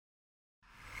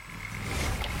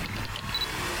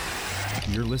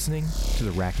You're listening to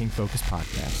the Racking Focus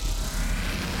Podcast.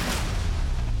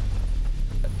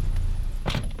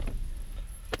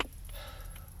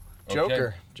 Joker.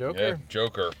 Okay. Joker. Yeah,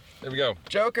 Joker. There we go.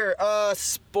 Joker.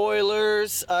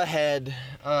 Spoilers ahead.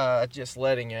 Just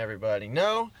letting everybody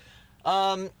know.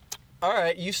 All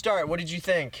right, you start. What did you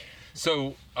think?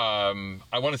 So, I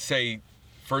want to say,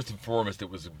 first and foremost, it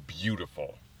was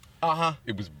beautiful.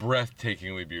 It was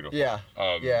breathtakingly beautiful. Yeah.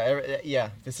 Yeah.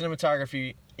 The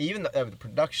cinematography, even the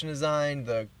production design,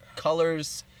 the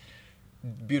colors,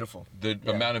 beautiful. The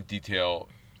amount of detail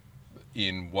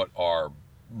in what are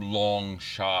long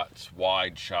shots,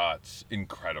 wide shots,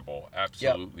 incredible.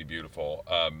 Absolutely beautiful.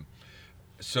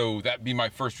 So that'd be my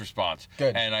first response.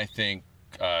 Good. And I think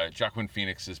Joaquin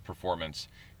Phoenix's performance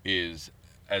is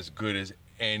as good as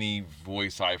any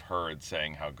voice I've heard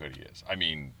saying how good he is. I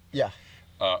mean, Yeah.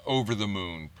 over the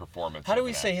moon performance. How do of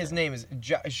we an say actor. his name? Is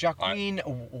Joaquin?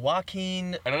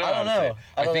 Joaquin? I don't know I how don't to say know. it.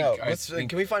 I don't know. I think-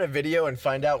 Can we find a video and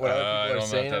find out what other I people don't are know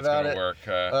saying if that's about gonna it? work.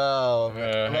 Oh,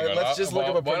 Hang on. let's just look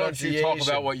up a Why don't you pronunciation. talk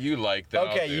about what you like? Then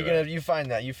I'll Okay, do you that. you find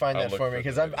that. You find I'll that look for me for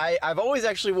because the I've always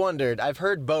actually wondered. I've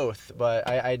heard both, but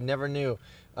I never knew.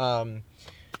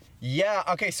 Yeah.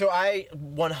 Okay. So I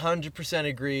 100%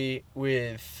 agree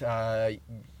with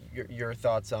your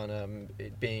thoughts on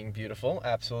it being beautiful.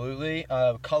 Absolutely.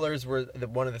 Colors were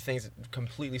one of the things that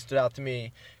completely stood out to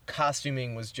me.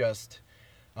 Costuming was just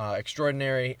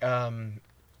extraordinary.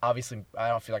 Obviously, I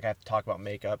don't feel like I have to talk about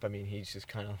makeup. I mean, he's just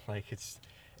kind of like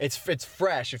it's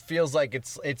fresh. It feels like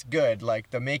it's good. Like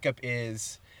the makeup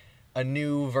is a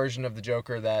new version of the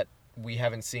Joker that we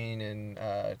haven't seen in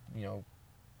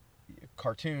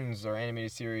cartoons or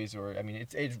animated series, or I mean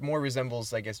it more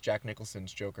resembles, I guess, Jack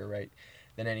Nicholson's Joker, right,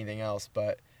 than anything else.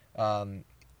 But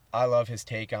I love his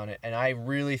take on it, and I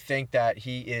really think that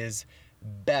he is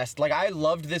best. Like, I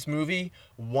loved this movie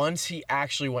once he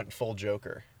actually went full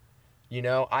Joker. You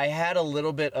know, I had a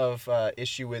little bit of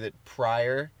issue with it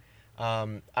prior.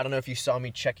 I don't know if you saw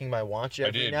me checking my watch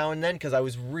every now and then, because I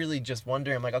was really just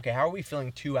wondering, I'm like, okay, how are we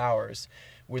filling 2 hours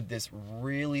with this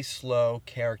really slow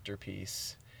character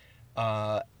piece?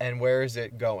 And where is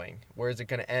it going? Where is it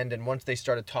going to end? And once they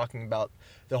started talking about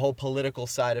the whole political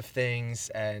side of things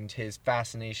and his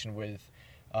fascination with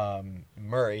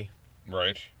Murray,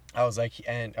 Right. I was like,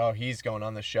 he's going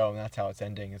on the show, and that's how it's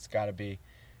ending. It's got to be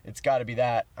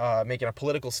that, making a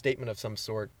political statement of some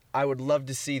sort. I would love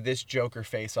to see this Joker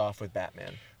face off with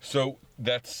Batman. So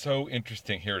that's so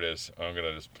interesting. Here it is. I'm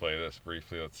gonna just play this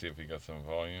briefly. Let's see if we got some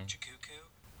volume. Jakuku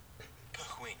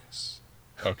Pahuinus.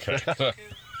 Okay. Jakuku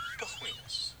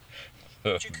Pahuinus.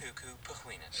 Jakuku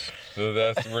Pahuinus. So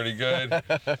that's pretty good.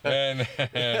 And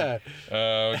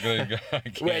we're gonna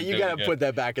go. Wait, you gotta put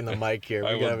that back in the mic here.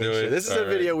 I We gotta will do make sure. it. This is All a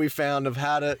video we found of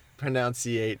how to pronounce.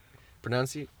 Jakuku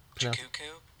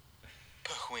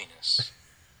Pahuinus.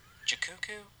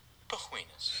 Jakuku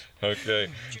Pahuinus. Okay.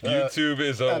 YouTube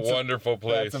is a wonderful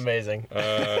place. That's amazing.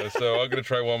 So I'm gonna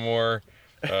try one more.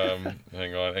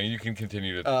 Hang on, and you can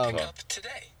continue to talk. Up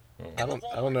today. I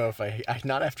don't know if I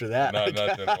not after that. No,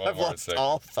 not then. One I've more lost second.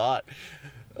 all thought.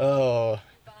 Oh,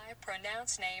 By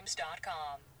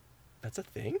pronouncenames.com. that's a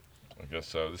thing? I guess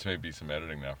so. This may be some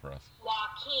editing now for us.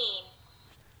 Joaquin.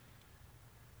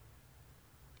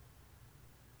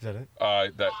 Is that it?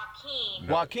 Joaquin.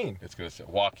 No, Joaquin. It's gonna say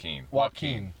Joaquin.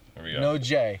 Joaquin. There we go. No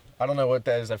J. I don't know what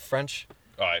that is. Is that French?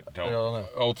 I don't know.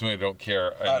 ultimately don't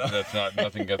care. That's not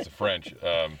nothing against the French.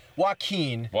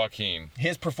 Joaquin. Joaquin.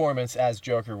 His performance as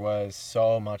Joker was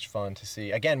so much fun to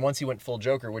see. Again, once he went full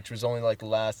Joker, which was only like the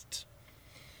last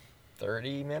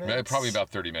 30 minutes? Probably about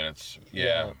 30 minutes.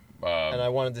 Yeah. And I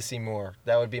wanted to see more.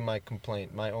 That would be my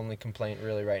complaint. My only complaint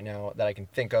really right now that I can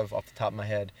think of off the top of my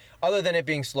head. Other than it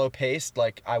being slow paced,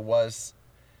 like I was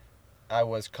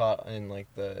caught in like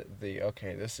the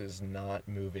okay, this is not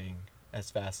moving as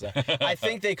fast as I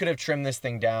think they could have trimmed this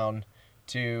thing down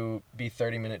to be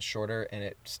 30 minutes shorter and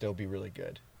it still be really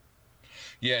good.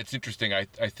 Yeah, it's interesting. I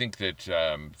think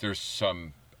that there's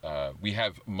some we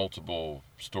have multiple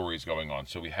stories going on.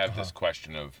 So we have this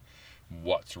question of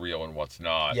what's real and what's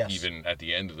not. Yes. Even at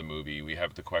the end of the movie, we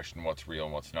have the question what's real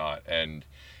and what's not. And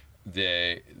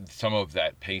some of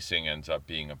that pacing ends up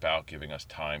being about giving us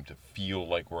time to feel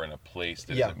like we're in a place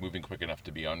that isn't moving quick enough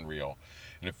to be unreal.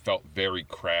 And it felt very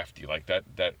crafty, like that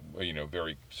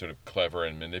very sort of clever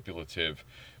and manipulative.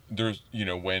 There's,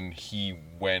 when he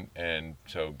went and,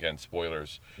 so again,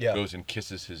 spoilers, goes and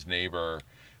kisses his neighbor,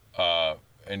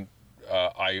 and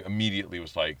I immediately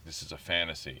was like, this is a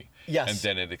fantasy. Yes. And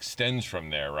then it extends from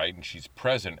there, right? And she's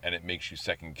present, and it makes you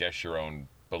second guess your own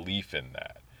belief in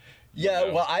that. Yeah, You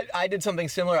know? well, I did something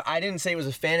similar. I didn't say it was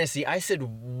a fantasy. I said,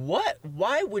 what?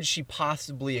 Why would she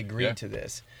possibly agree Yeah. to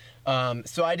this?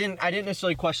 So I didn't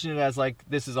necessarily question it as like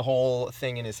this is a whole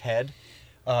thing in his head,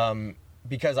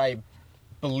 because I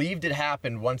believed it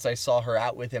happened once I saw her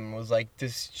out with him and was like,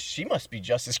 she must be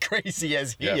just as crazy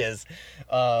as he Yeah. is.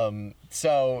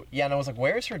 So yeah, and I was like,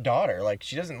 where's her daughter? Like,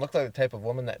 she doesn't look like the type of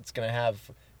woman that's gonna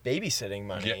have babysitting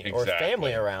money Yeah, or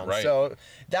family exactly. around. Right.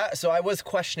 So I was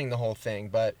questioning the whole thing,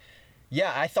 but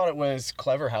yeah, I thought it was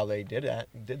clever how they did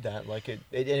that. Like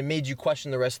it made you question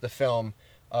the rest of the film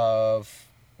of,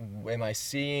 am I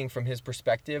seeing from his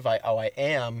perspective? I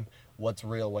am. What's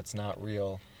real? What's not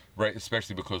real? Right,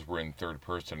 especially because we're in third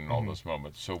person in all those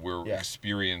moments. So we're Yeah.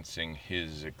 experiencing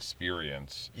his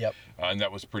experience. Yep. And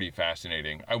that was pretty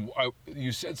fascinating.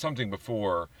 You said something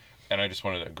before, and I just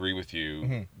wanted to agree with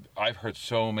you. I've heard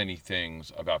so many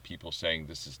things about people saying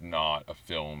this is not a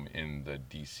film in the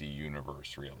DC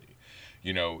universe, really.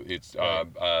 You know, it's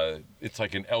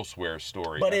like an elsewhere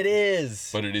story. But it is.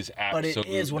 But it is But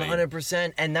absolutely. it is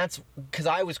 100%, and that's because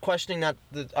I was questioning that.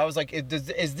 I was like,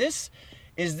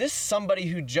 is this somebody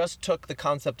who just took the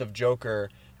concept of Joker,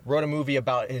 wrote a movie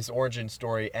about his origin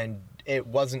story, and it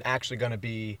wasn't actually going to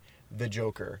be the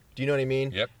Joker? Do you know what I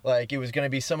mean? Yep. Like, it was going to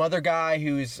be some other guy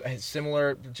who's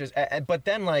similar, but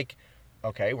then like,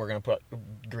 okay, we're going to put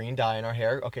green dye in our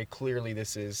hair. Okay, clearly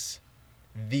this is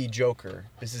the Joker.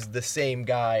 This is the same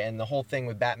guy, and the whole thing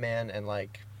with Batman and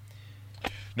like.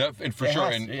 No, and for It sure,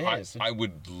 has- and it is. I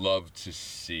would love to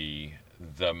see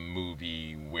the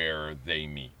movie where they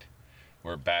meet,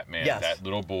 where Batman, Yes. that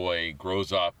little boy,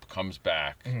 grows up, comes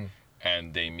back,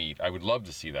 and they meet. I would love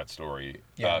to see that story.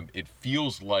 Yeah. It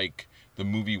feels like the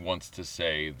movie wants to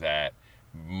say that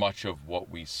much of what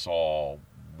we saw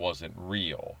wasn't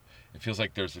real. It feels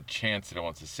like there's a chance that it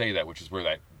wants to say that, which is where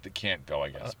that can't go, I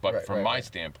guess. But from my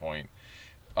standpoint,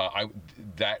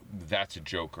 that's a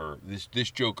Joker.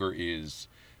 This Joker is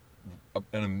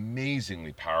an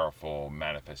amazingly powerful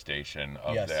manifestation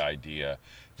of Yes. the idea,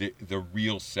 the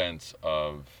real sense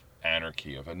of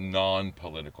anarchy, of a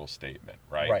non-political statement,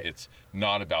 right? Right. It's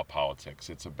not about politics.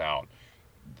 It's about,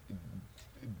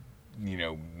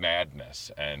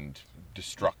 madness and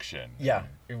destruction. Yeah,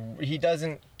 he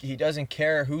doesn't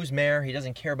care who's mayor. He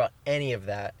doesn't care about any of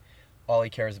that. All he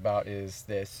cares about is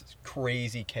this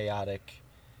crazy, chaotic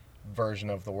version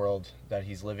of the world that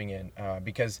he's living in.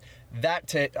 Because that,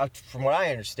 from what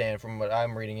I understand, from what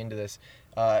I'm reading into this,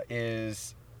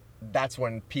 that's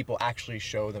when people actually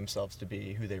show themselves to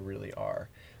be who they really are.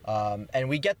 And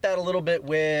we get that a little bit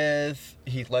with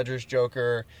Heath Ledger's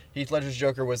Joker. Heath Ledger's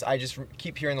Joker was, I just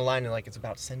keep hearing the line, and like, it's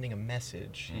about sending a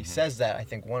message. He says that, I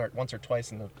think, once or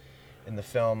twice in the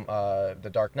film The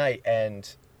Dark Knight, and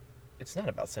it's not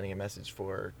about sending a message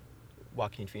for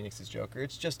Joaquin Phoenix's Joker.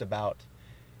 It's just about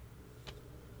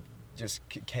just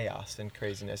chaos and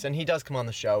craziness. And he does come on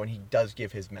the show, and he does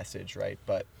give his message, right?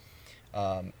 But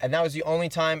and that was the only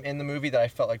time in the movie that I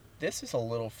felt like this is a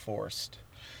little forced.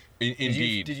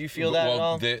 Indeed. Did you feel that at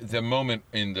all? The moment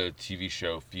in the TV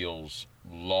show feels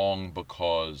long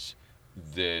because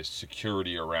the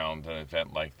security around an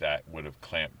event like that would have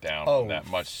clamped down on that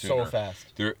much sooner. So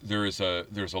fast. There's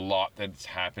a lot that's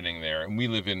happening there, and we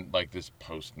live in like this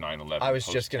post 9/11 I was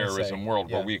just gonna post-terrorism say,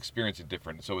 world where yeah. we experience it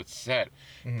different. So it's set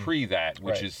pre that,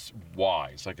 which Right. is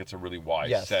wise. Like, it's a really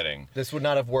wise setting. This would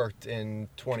not have worked in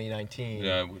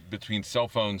 2019. Between cell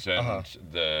phones and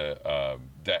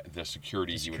the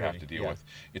security he would have to security, deal yeah. with,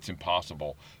 it's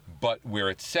impossible. But where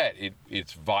it's set,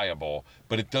 it's viable.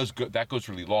 But it does that goes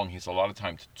really long. He has a lot of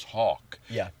time to talk.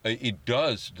 Yeah. It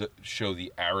does show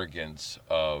the arrogance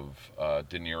of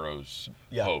De Niro's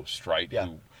host, right? Yeah.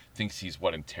 Who thinks he's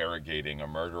interrogating a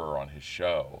murderer on his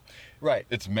show. Right.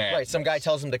 It's mad. Right. Some guy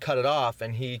tells him to cut it off,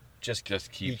 and he just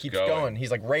keeps going. going.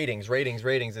 He's like, ratings.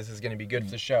 This is going to be good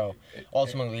for the show.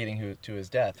 Ultimately leading to his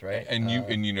death, right? And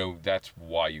that's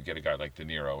why you get a guy like De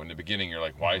Niro. In the beginning, you're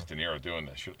like, why is De Niro doing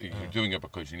this? You're doing it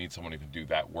because you need someone who can do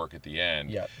that work at the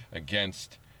end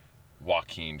against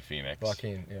Joaquin Phoenix.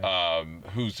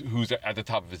 Who's at the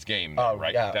top of his game now,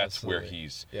 right? Yeah, that's absolutely. where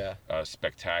he's Yeah.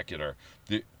 spectacular.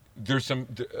 There's some.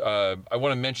 I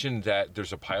want to mention that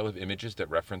there's a pile of images that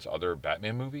reference other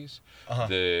Batman movies.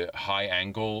 The high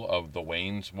angle of the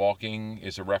Waynes walking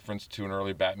is a reference to an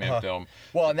early Batman film.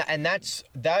 Well, and that's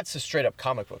a straight up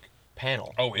comic book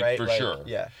panel. Oh, right? for Like, sure.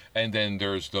 Yeah. And then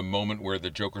there's the moment where the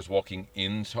Joker's walking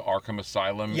into Arkham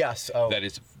Asylum. Yes. Oh. That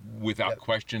is, without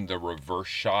question, the reverse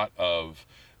shot of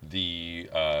the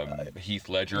Heath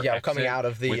Ledger coming exit out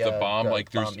of the, with the bomb.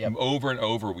 Like there's bomb, yep. over and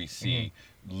over we see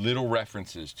little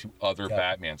references to other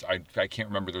Batmans. I can't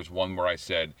remember. There's one where I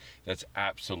said that's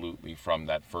absolutely from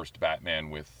that first Batman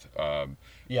with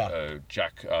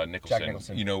Jack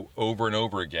Nicholson. You know, over and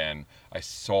over again, I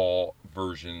saw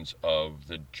versions of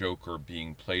the Joker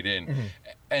being played in,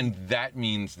 and that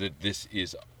means that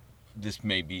this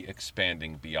may be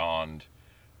expanding beyond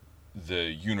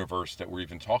the universe that we're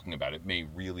even talking about. It may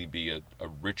really be a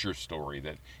richer story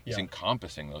that is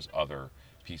encompassing those other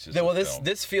pieces of film.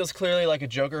 This feels clearly like a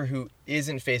Joker who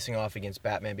isn't facing off against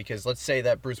Batman, because let's say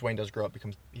that Bruce Wayne does grow up,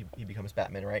 he becomes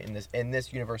Batman, right? In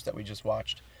this universe that we just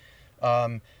watched,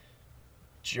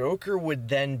 Joker would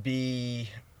then be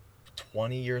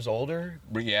 20 years older.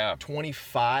 Yeah.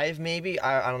 25 maybe.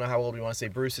 I don't know how old we want to say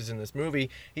Bruce is in this movie.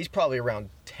 He's probably around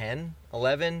 10,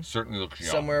 11. Certainly looks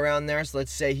young. Somewhere around there. So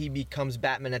let's say he becomes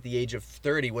Batman at the age of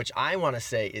 30, which I want to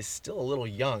say is still a little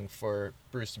young for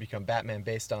Bruce to become Batman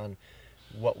based on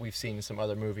what we've seen in some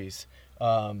other movies.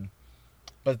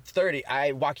 But 30,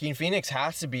 Joaquin Phoenix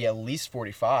has to be at least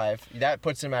 45. That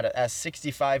puts him at a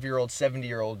 65-year-old,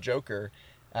 70-year-old Joker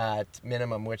at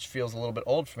minimum, which feels a little bit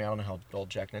old for me. I don't know how old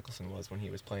Jack Nicholson was when he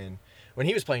was playing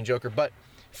Joker, but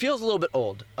feels a little bit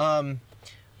old.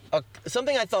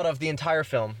 Something I thought of the entire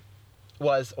film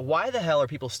was, why the hell are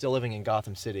people still living in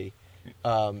Gotham City?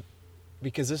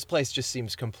 Because this place just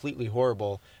seems completely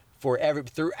horrible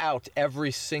throughout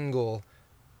every single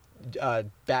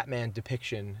Batman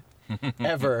depiction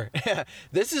ever.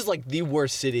 This is like the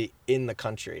worst city in the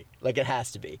country. Like, it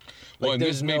has to be. Well, and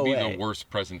there's this may no be way. the worst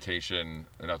presentation,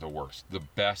 not the worst, the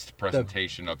best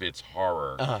presentation of its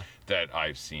horror that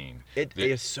I've seen. It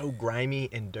is so grimy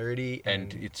and dirty.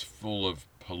 And it's full of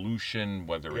pollution,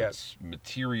 whether it's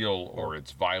material or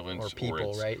it's violence or people,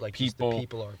 or it's right? Like people. just the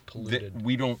people are polluted. That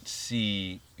we don't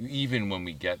see, even when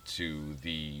we get to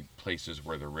the places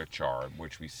where the rich are,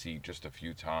 which we see just a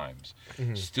few times,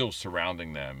 still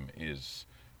surrounding them is,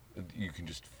 you can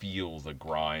just feel the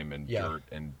grime and dirt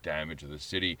and damage of the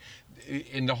city.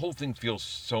 And the whole thing feels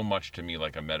so much to me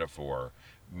like a metaphor.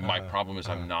 My problem is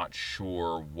I'm not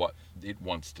sure what it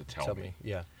wants to tell me.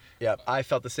 Yeah, I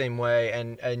felt the same way.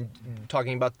 And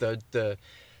talking about the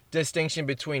distinction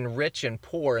between rich and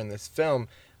poor in this film,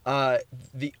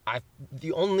 the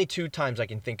only two times I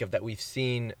can think of that we've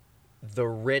seen the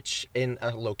rich in a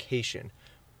location,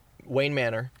 Wayne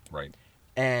Manor, right,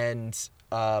 and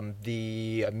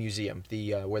the museum,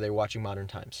 where they're watching Modern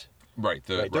Times. Right.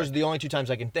 Those are the only two times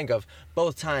I can think of.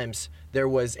 Both times there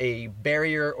was a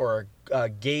barrier or a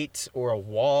gate or a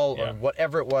wall or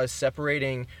whatever it was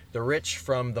separating the rich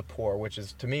from the poor, which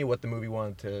is, to me, what the movie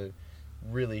wanted to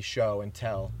really show and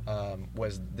tell,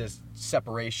 was this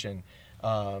separation.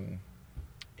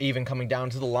 Even coming down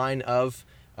to the line of,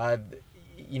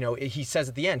 he says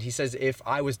at the end, if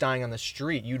I was dying on the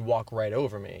street, you'd walk right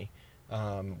over me.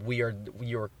 We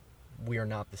are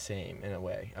not the same in a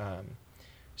way.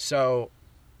 So,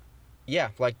 yeah,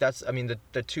 like that's, I mean,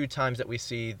 the two times that we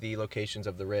see the locations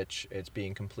of the rich, it's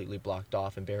being completely blocked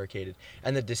off and barricaded.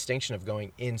 And the distinction of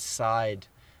going inside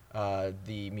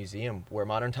the museum where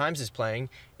Modern Times is playing,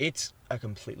 it's a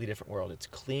completely different world. It's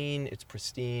clean, it's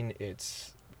pristine,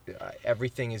 it's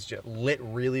everything is just lit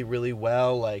really, really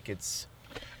well. Like, it's...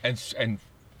 And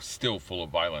still full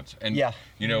of violence. And,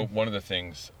 one of the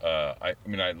things, I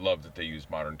love that they use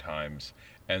Modern Times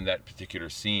and that particular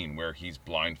scene where he's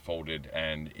blindfolded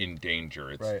and in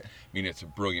danger. It's a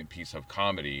brilliant piece of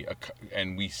comedy.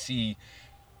 And we see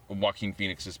Joaquin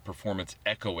Phoenix's performance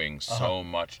echoing so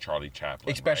much Charlie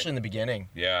Chaplin. Especially in the beginning.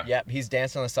 Yeah. Yeah, he's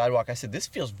dancing on the sidewalk. I said, this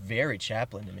feels very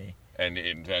Chaplin to me.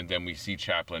 And then we see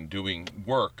Chaplin doing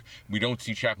work. We don't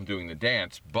see Chaplin doing the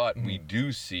dance, but we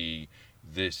do see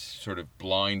this sort of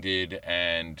blinded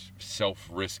and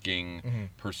self-risking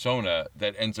persona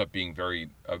that ends up being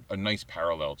a nice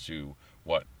parallel to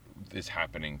what is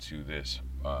happening to this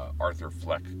Arthur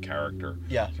Fleck character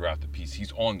throughout the piece.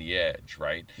 He's on the edge,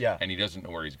 right? Yeah. And he doesn't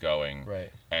know where he's going.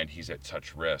 Right. And he's at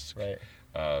such risk. Right.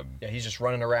 He's just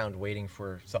running around waiting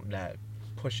for something to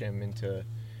push him into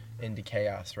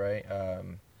chaos, right?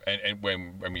 And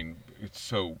when, it's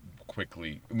so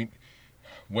quickly,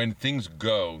 when things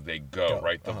go, they go,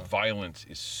 right? The violence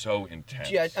is so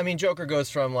intense. Yeah, Joker goes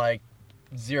from like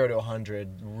 0 to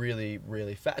 100 really,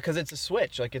 really fast, because it's a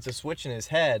switch. Like, it's a switch in his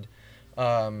head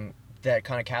that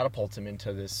kind of catapults him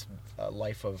into this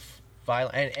life of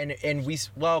violence. And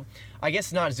I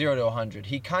guess not 0 to 100.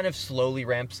 He kind of slowly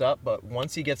ramps up, but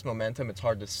once he gets momentum, it's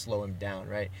hard to slow him down,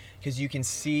 right? Because you can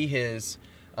see his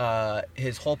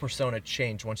whole persona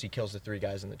change once he kills the 3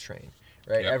 guys in the train.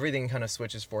 right? Yep. Everything kind of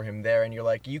switches for him there, and you're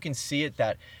like, you can see it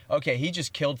that, okay, he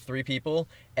just killed 3 people,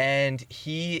 and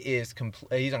he is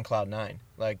he's on cloud 9.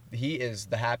 Like, he is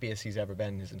the happiest he's ever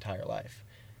been in his entire life.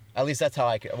 At least that's how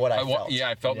I felt. Yeah,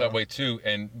 I felt you that know? way too.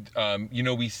 And,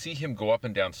 we see him go up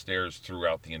and down stairs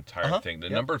throughout the entire thing. The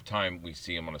number of time we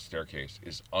see him on a staircase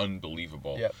is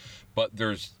unbelievable. Yep. But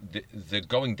there's the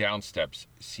going down steps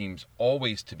seems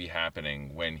always to be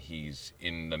happening when he's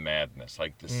in the madness,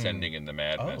 like descending in the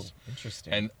madness. Oh,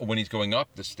 interesting. And when he's going up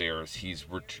the stairs,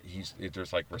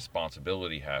 there's like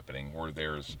responsibility happening, or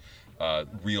there's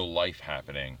real life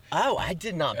happening. Oh, I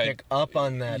did not pick up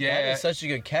on that. That Yeah. is such a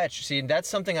good catch. See, that's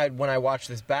something when I watch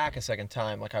this back a second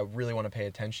time, like, I really want to pay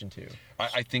attention to.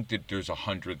 I think that there's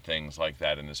 100 things like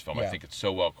that in this film. I Yeah. think it's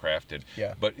so well crafted.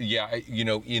 Yeah. But yeah,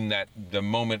 in that the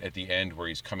moment at the end where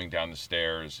he's coming down the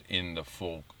stairs in the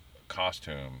full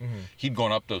costume, he'd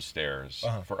gone up those stairs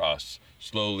for us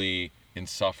slowly, in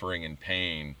suffering and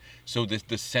pain. So this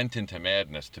descent into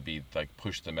madness, to be like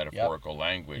push the metaphorical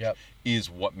language, is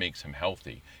what makes him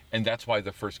healthy. And that's why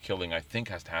the first killing, I think,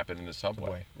 has to happen in the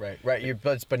subway. Right. But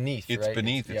it's beneath. It's right?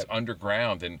 beneath. It's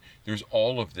underground, and there's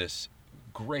all of this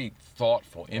great,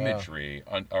 thoughtful imagery.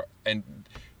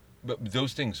 But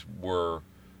those things were,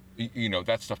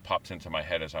 that stuff pops into my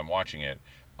head as I'm watching it.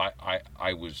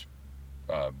 I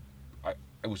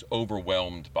was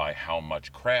overwhelmed by how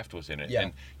much craft was in it. Yeah.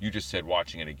 And you just said,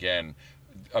 watching it again,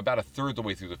 about a third of the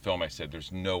way through the film, I said,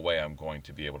 there's no way I'm going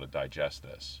to be able to digest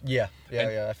this. Yeah.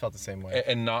 I felt the same way.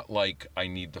 And not like I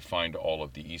need to find all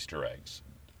of the Easter eggs.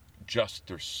 Just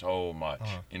there's so much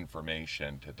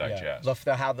information to digest.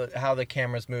 Yeah. How the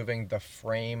camera's moving, the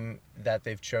frame that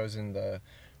they've chosen, the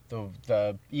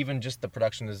even just the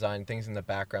production design, things in the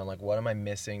background. Like, what am I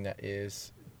missing that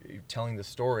is telling the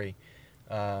story?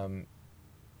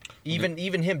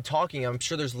 Even him talking, I'm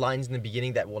sure there's lines in the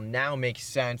beginning that will now make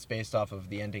sense based off of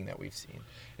the ending that we've seen.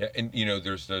 Yeah, and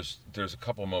there's a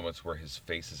couple moments where his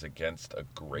face is against a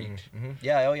grate. Mm-hmm.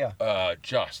 Yeah, oh yeah.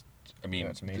 It's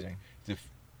amazing.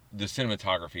 The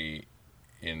cinematography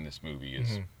in this movie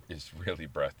is really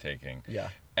breathtaking. Yeah.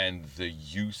 And the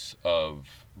use of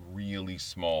really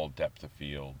small depth of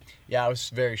field. Yeah, it was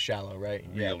very shallow, right?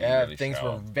 Really things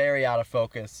shallow. were very out of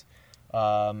focus.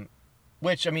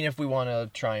 Which, I mean, if we want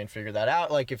to try and figure that out,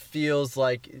 like, it feels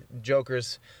like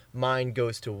Joker's mind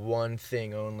goes to one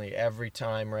thing only every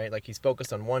time, right? Like, he's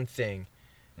focused on one thing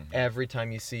every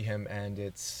time you see him, and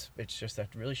it's just that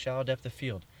really shallow depth of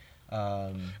field.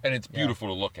 And it's beautiful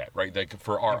to look at, right? Like,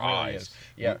 for our It really eyes. is.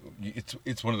 Yeah.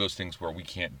 It's one of those things where we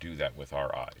can't do that with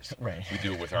our eyes. Right. We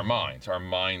do it with our minds. Our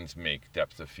minds make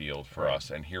depth of field for us,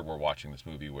 and here we're watching this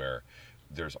movie where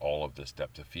there's all of this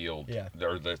depth of field,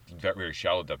 or the very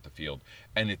shallow depth of field,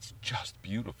 and it's just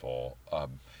beautiful.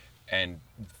 And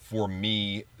for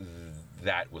me,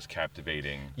 that was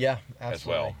captivating. Yeah, absolutely. As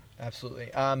well.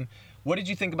 Absolutely. What did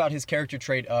you think about his character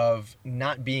trait of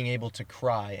not being able to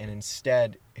cry, and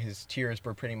instead his tears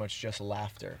were pretty much just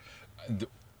laughter?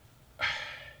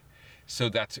 So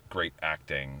that's great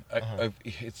acting.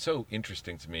 It's so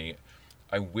interesting to me.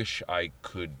 I wish I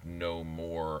could know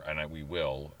more, and we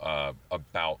will,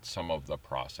 about some of the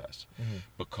process,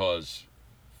 because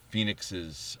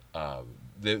Phoenix's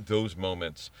those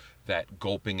moments, that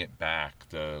gulping it back,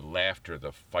 the laughter,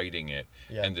 the fighting it,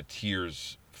 and the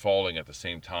tears falling at the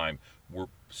same time were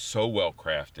so well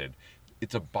crafted.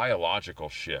 It's a biological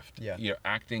shift. Yeah.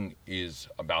 Acting is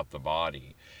about the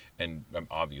body, and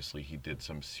obviously he did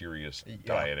some serious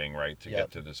dieting, right, to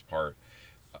get to this part.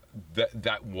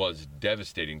 That was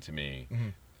devastating to me.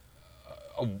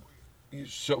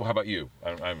 So how about you?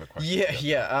 I have a question.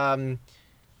 Yeah.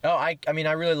 I mean,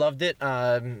 I really loved it.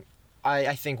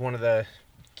 I think one of the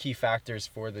key factors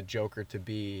for the Joker to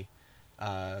be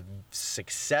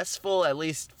successful, at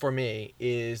least for me,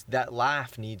 is that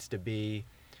laugh needs to be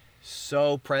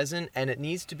so present, and it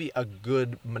needs to be a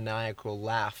good maniacal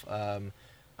laugh.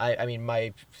 I mean,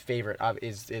 my favorite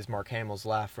is Mark Hamill's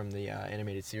laugh from the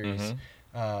animated series.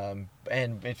 And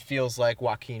it feels like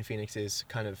Joaquin Phoenix is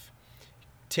kind of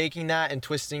taking that and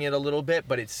twisting it a little bit,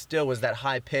 but it still was that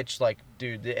high pitch. Like,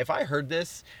 dude, if I heard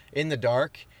this in the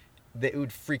dark, it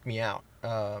would freak me out.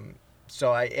 But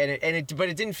it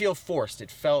didn't feel forced.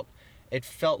 It felt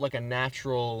like a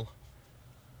natural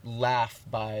laugh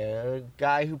by a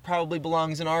guy who probably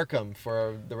belongs in Arkham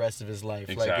for the rest of his life.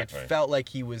 Exactly. Like, it felt like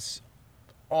he was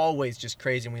always just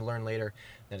crazy, and we learn later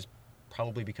that it's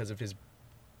probably because of his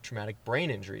traumatic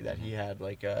brain injury that he had,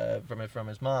 like, from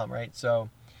his mom, right? So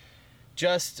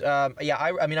just I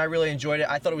mean, I really enjoyed it.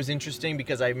 I thought it was interesting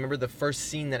because I remember the first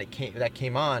scene that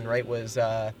came on, right, was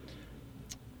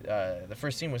the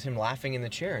first scene was him laughing in the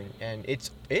chair, and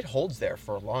it holds there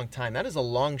for a long time. That is a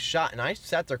long shot, and I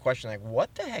sat there questioning, like,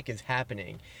 what the heck is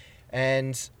happening?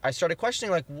 And I started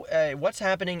questioning, like, what's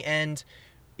happening, and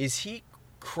is he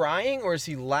crying or is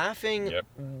he laughing? Yep.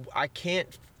 I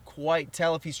can't quite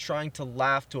tell if he's trying to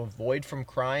laugh to avoid from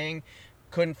crying.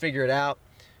 Couldn't figure it out.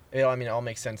 I mean, it all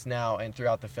makes sense now, and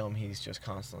throughout the film, he's just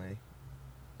constantly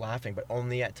laughing, but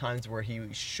only at times where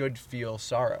he should feel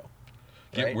sorrow.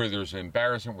 Yeah, Right? where there's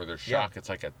embarrassment, where there's shock. Yeah. It's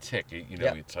like a tick.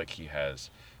 Yeah. It's like he has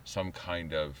some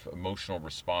kind of emotional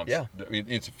response. Yeah.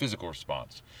 It's a physical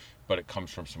response, but it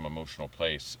comes from some emotional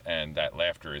place, and that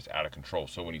laughter is out of control.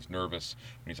 So when he's nervous,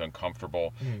 when he's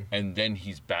uncomfortable, and then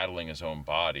he's battling his own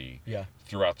body Yeah.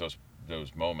 throughout those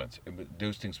moments.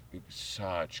 Those things,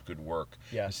 such good work.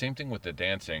 Yeah. The same thing with the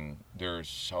dancing. There's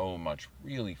so much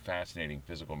really fascinating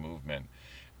physical movement,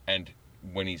 and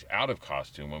when he's out of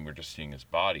costume, when we're just seeing his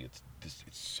body, it's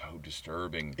so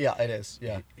disturbing. Yeah, it is.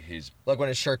 Yeah. His Like when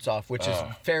his shirt's off, which is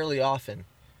fairly often,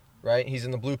 right? He's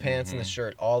in the blue pants and the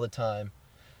shirt all the time.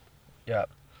 Yeah.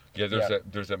 Yeah, Yeah.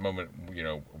 there's that moment,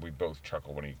 we both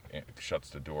chuckle when he shuts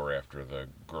the door after the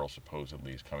girl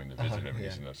supposedly is coming to visit him, and yeah.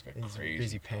 he's in those He's crazy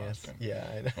busy pants. costume Yeah,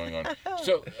 I know. going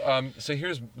on. So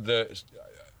here's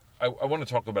I want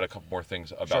to talk about a couple more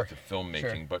things about Sure. the filmmaking,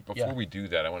 Sure. but before Yeah. we do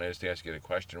that, I want to just ask you the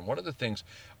question. One of the things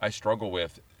I struggle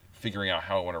with figuring out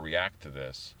how I want to react to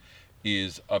this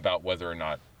is about whether or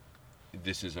not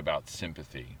this is about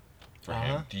sympathy for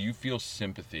him. Do you feel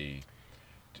sympathy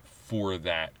for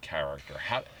that character?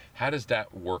 How does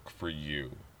that work for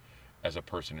you as a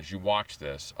person as you watch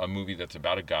this, a movie that's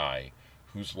about a guy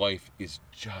whose life is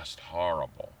just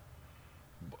horrible?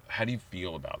 How do you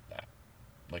feel about that?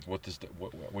 Like, what's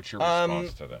your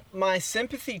response to that? My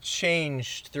sympathy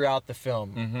changed throughout the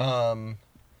film.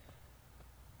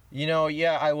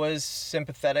 I was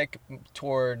sympathetic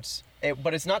towards it,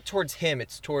 but it's not towards him.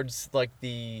 It's towards like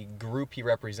the group he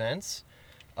represents.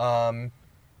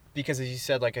 Because as you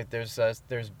said, like there's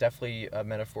definitely a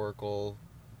metaphorical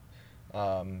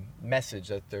message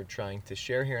that they're trying to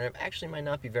share here, and it actually might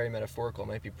not be very metaphorical. It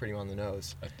might be pretty on the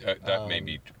nose. That may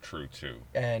be true too.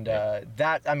 And Yeah.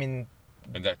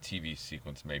 And that TV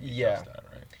sequence maybe Yeah. does that,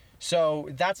 right? so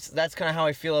that's kind of how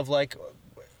I feel of like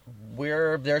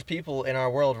there's people in our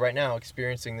world right now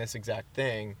experiencing this exact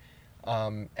thing,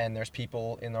 and there's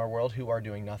people in our world who are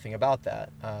doing nothing about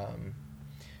that.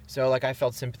 So like I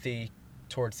felt sympathy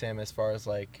towards him as far as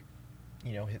like,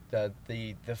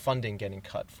 the funding getting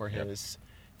cut for Yep. his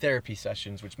therapy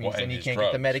sessions, which means Well, then and he his can't get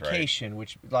the drugs, right? medication,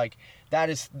 which like that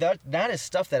is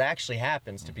stuff that actually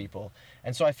happens to people.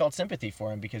 And so I felt sympathy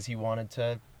for him because he wanted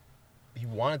to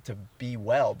be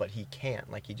well, but he can't,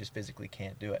 like he just physically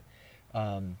can't do it.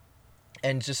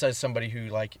 And just as somebody who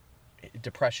like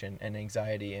depression and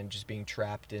anxiety and just being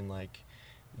trapped in like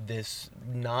this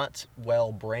not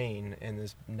well brain and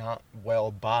this not well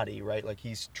body, right? Like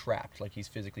he's trapped, like he's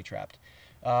physically trapped.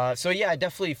 So yeah, I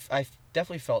definitely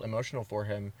felt emotional for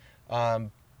him.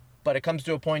 But it comes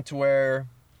to a point to where,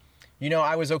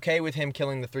 I was okay with him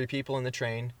killing the 3 people in the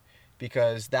train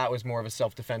because that was more of a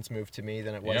self-defense move to me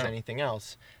than it was Yeah. anything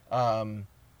else.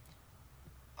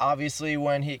 Obviously,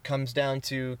 when he comes down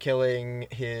to killing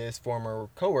his former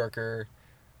coworker,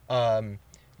 a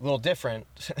little different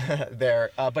there,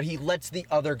 but he lets the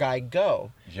other guy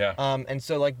go. Yeah. And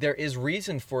so, like, there is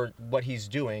reason for what he's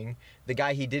doing. The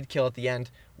guy he did kill at the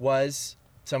end was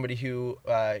somebody who,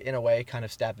 in a way, kind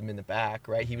of stabbed him in the back,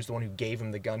 right? He was the one who gave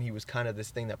him the gun. He was kind of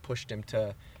this thing that pushed him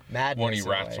to madness. When he in a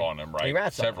rats way. on him, When he right?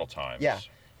 rats on Several him. times. Yeah.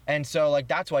 And so, like,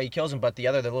 that's why he kills him. But the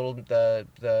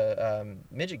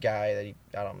midget guy that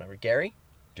I don't remember, Gary,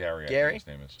 Gary, I Gary? think his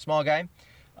name is. small guy,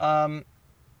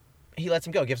 he lets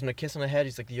him go, gives him a kiss on the head.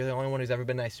 He's like, you're the only one who's ever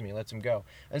been nice to me. Lets him go.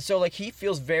 And so, like, he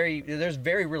feels there's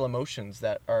very real emotions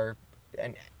that are,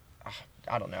 and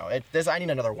I don't know. I need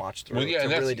another watch through. Well, yeah, to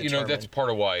and that's really determine. that's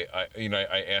part of why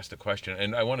I asked the question,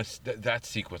 and I want to that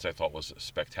sequence I thought was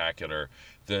spectacular.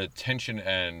 The tension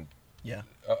and Yeah.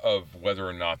 of whether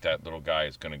or not that little guy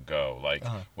is going to go, like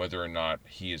Uh-huh. whether or not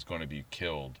he is going to be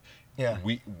killed. Yeah.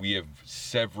 We have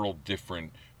several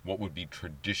different what would be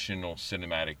traditional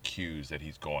cinematic cues that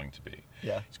he's going to be.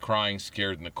 Yeah. He's crying,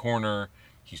 scared in the corner.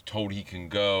 He's told he can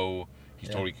go. He's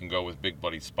Yeah. told he can go with Big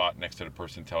Buddy's spot next to the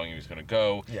person telling him he's going to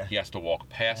go. Yeah. He has to walk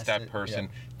past Past that it, person.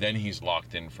 yeah. Then he's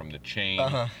locked in from the chain.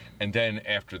 Uh-huh. And then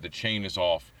after the chain is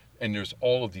off, and there's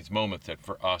all of these moments that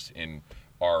for us in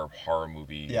our horror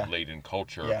movie Yeah. laden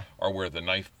culture Yeah. are where the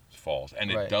knife falls, and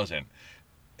it Right. doesn't.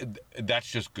 That's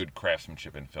just good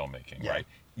craftsmanship in filmmaking, Yeah. right?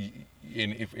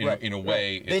 Right, In a right.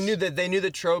 way, They knew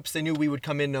the tropes. They knew we would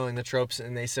come in knowing the tropes,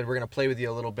 and they said, we're going to play with you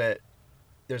a little bit.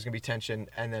 There's going to be tension,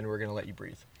 and then we're going to let you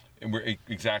breathe. And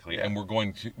we're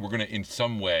going to in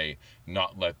some way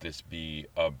not let this be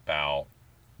about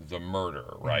the murder,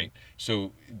 right?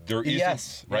 So there isn't,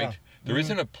 Yes, right? yeah. There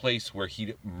isn't a place where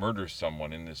he murders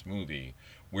someone in this movie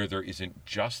where there isn't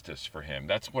justice for him.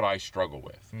 That's what I struggle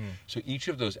with. So each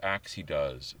of those acts he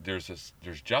does, there's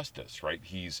justice, right?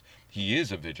 He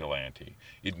is a vigilante.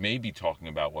 It may be talking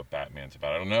about what Batman's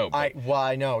about. I don't know. But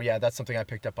I know. Yeah, that's something I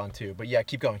picked up on too. But yeah,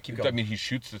 keep going. I mean, he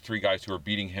shoots the 3 guys who are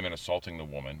beating him and assaulting the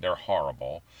woman. They're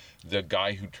horrible. The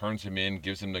guy who turns him in,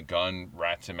 gives him the gun,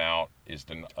 rats him out, is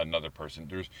another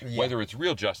person. Whether it's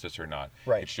real justice or not,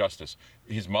 Right. It's justice.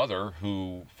 His mother,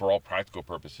 who, for all practical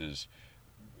purposes,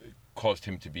 caused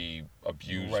him to be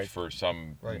abused Right. for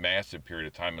some Right. massive period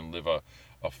of time and live a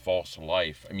false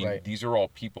life. I mean, Right. these are all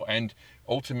people. And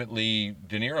ultimately,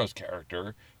 De Niro's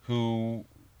character, who,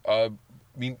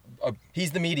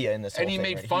 He's the media in this whole and he thing,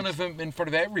 made right? fun of him in front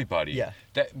of everybody. Yeah.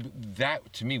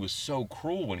 That to me was so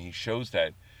cruel when he shows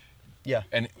that. Yeah,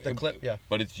 And the clip, yeah.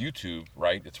 But it's YouTube,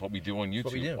 right? It's what we do on YouTube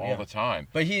what we do, all yeah. the time.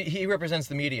 But he represents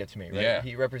the media to me, right? Yeah.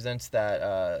 He represents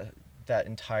that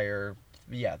entire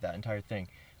thing.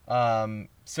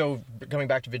 So coming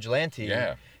back to Vigilante,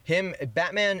 Yeah.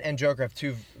 Batman and Joker have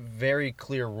 2 very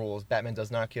clear rules. Batman does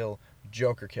not kill.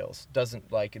 Joker kills. Doesn't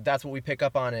that's what we pick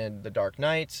up on in The Dark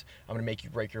Knight. I'm gonna make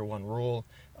you break your one rule.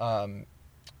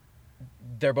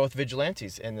 They're both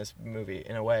vigilantes in this movie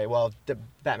in a way. Well,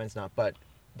 Batman's not, but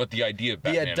the idea of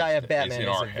the Batman, idea of is Batman in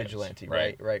is our a heads, vigilante,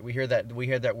 right? We hear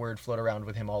that word float around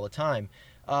with him all the time.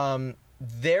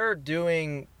 They're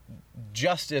doing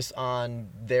justice on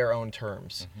their own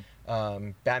terms.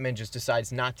 Batman just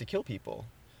decides not to kill people.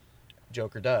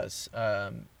 Joker does.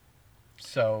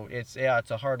 So it's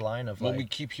a hard line of Well, we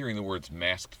keep hearing the words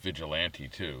masked vigilante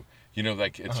too.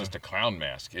 It's just a clown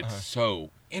mask. It's so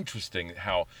interesting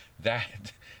how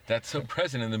that's so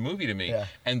present in the movie to me. Yeah.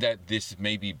 And that this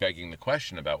may be begging the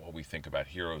question about what we think about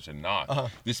heroes and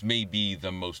not. This may be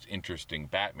the most interesting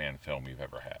Batman film we've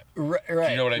ever had. right.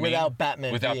 Do you know what I mean? Without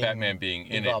Batman being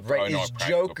in involved, it. right? in all Is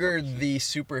practical Joker purposes. the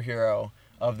superhero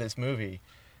of this movie?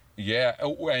 Yeah,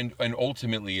 and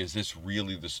ultimately, is this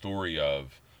really the story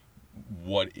of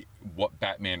what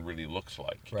Batman really looks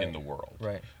like in Right. the world?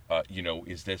 Right.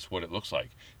 Is this what it looks like?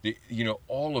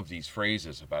 All of these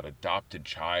phrases about adopted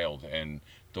child and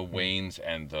the Waynes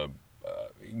and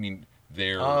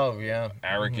their Oh yeah.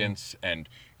 arrogance and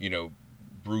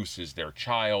Bruce is their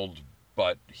child,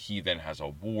 but he then has a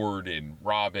ward in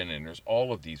Robin, and there's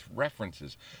all of these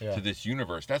references Yeah. to this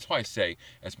universe. That's why I say,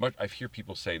 I hear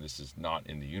people say this is not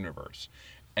in the universe,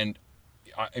 and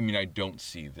I don't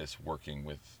see this working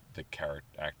with the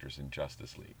character actors in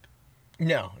Justice League.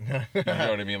 No. You know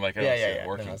what I mean? Like, I don't Yeah, see yeah, it yeah.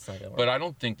 working. No, it's not gonna work. But I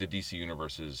don't think the DC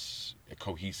universe is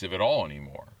cohesive at all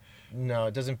anymore. No,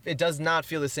 it doesn't. It does not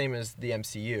feel the same as the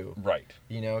MCU. Right.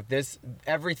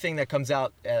 Everything that comes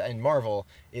out in Marvel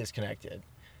is connected.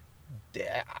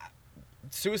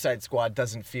 Suicide Squad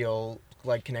doesn't feel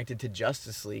like connected to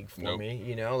Justice League for Nope.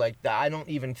 me. I don't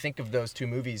even think of those 2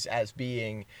 movies as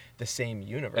being the same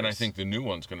universe. And I think the new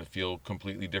one's going to feel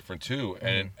completely different too.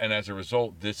 And as a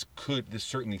result, this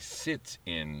certainly sits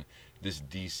in this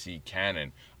DC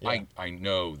canon. Yeah. I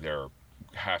know there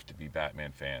have to be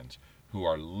Batman fans who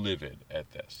are livid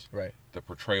at this. Right. The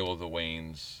portrayal of the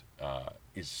Waynes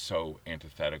is so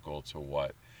antithetical to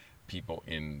what people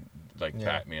in Yeah.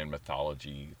 Batman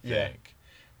mythology Yeah. think.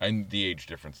 And the age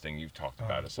difference thing you've talked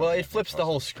about is Well, something it that can flips the cause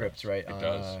whole some script, stress. right? It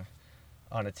does.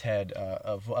 On its head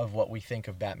of what we think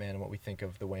of Batman and what we think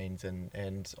of the Waynes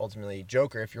and ultimately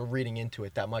Joker. If you're reading into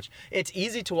it that much, it's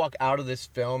easy to walk out of this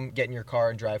film, get in your car,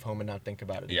 and drive home and not think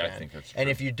about it Yeah, I again. think that's And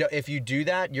true. if you do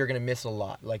that, you're gonna miss a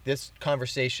lot. Like, this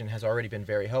conversation has already been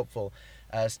very helpful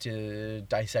as to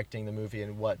dissecting the movie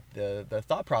and what the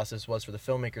thought process was for the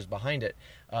filmmakers behind it.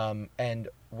 And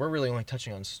we're really only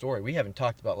touching on story. We haven't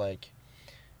talked about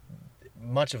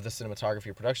much of the cinematography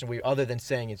or production, other than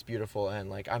saying it's beautiful,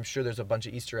 and I'm sure there's a bunch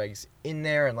of Easter eggs in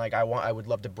there, and I would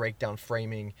love to break down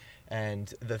framing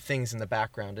and the things in the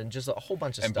background and just a whole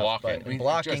bunch of And stuff. blocking. And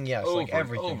blocking, just yes, over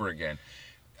everything. and over again.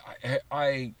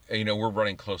 I we're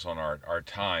running close on our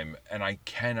time, and I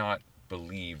cannot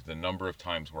believe the number of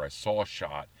times where I saw a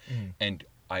shot and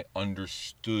I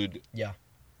understood Yeah,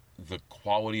 the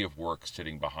quality of work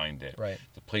sitting behind it. Right.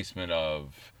 The placement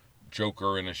of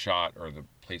Joker in a shot, or the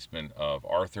placement of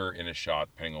Arthur in a shot,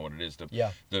 depending on what it is.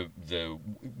 The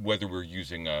whether we're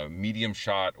using a medium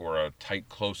shot or a tight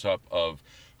close up of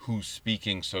who's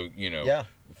speaking. So Yeah.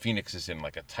 Phoenix is in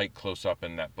like a tight close up,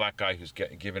 and that black guy who's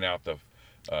giving out the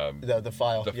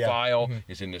file. the yeah. file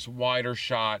is in this wider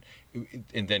shot,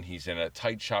 and then he's in a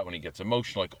tight shot when he gets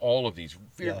emotional. Like, all of these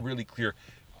Yeah. really clear.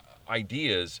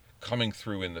 ideas coming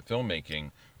through in the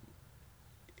filmmaking.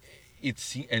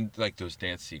 And like those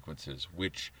dance sequences,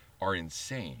 which are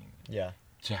insane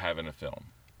to have in a film.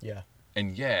 Yeah.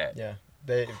 And yet,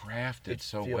 they crafted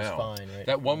so feels well. Fine, right?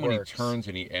 That one it when works. he turns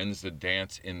and he ends the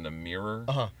dance in the mirror.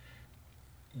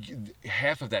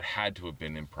 Half of that had to have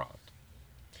been improv.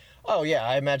 Oh yeah,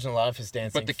 I imagine a lot of his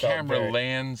dancing. But the felt camera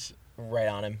lands right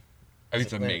on him. I mean,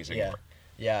 it's amazing. Yeah. Work.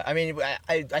 Yeah, I mean,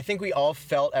 I think we all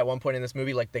felt at one point in this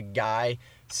movie like the guy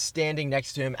standing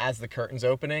next to him as the curtain's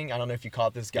opening. I don't know if you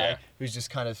caught this guy who's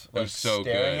just kind of like so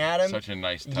staring good. at him. Such a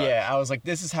nice touch. Yeah, I was like,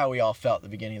 this is how we all felt at the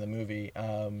beginning of the movie.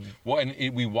 Well, and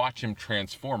we watch him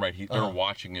transform, right? They're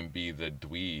watching him be the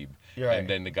dweeb. Right. And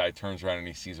then the guy turns around and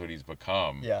he sees what he's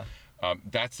become. Yeah.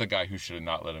 That's the guy who should have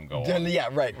not let him go on. Yeah,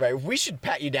 right. We should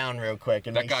pat you down real quick.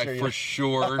 And That make guy sure for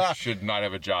sure should not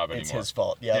have a job anymore. It's his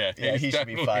fault. Yeah, he should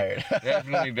be fired.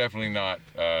 definitely not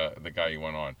the guy you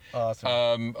went on.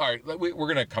 Awesome. All right, we're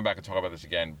going to come back and talk about this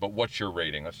again, but what's your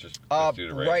rating? Let's do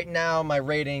the rating. Right now, my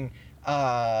rating,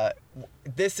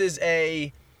 this is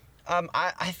a, I'm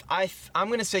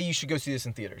going to say you should go see this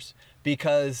in theaters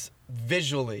because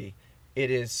visually, it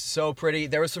is so pretty.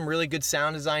 There was some really good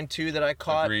sound design too that I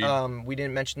caught. Agreed. We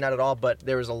didn't mention that at all, but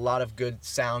there was a lot of good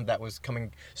sound that was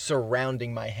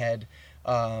surrounding my head.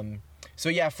 So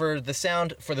yeah, for the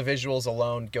sound, for the visuals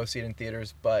alone, go see it in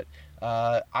theaters. But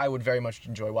I would very much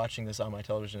enjoy watching this on my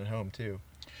television at home too.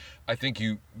 I think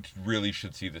you really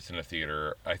should see this in a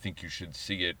theater. I think you should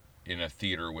see it in a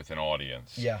theater with an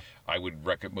audience. Yeah. I would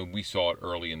recommend, we saw it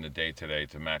early in the day today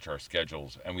to match our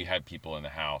schedules, and we had people in the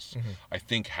house. Mm-hmm. I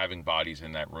think having bodies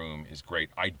in that room is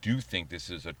great. I do think this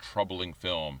is a troubling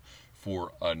film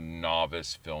for a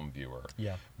novice film viewer.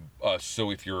 Yeah.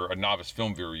 So if you're a novice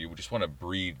film viewer, you just want to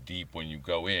breathe deep when you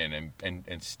go in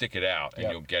and stick it out,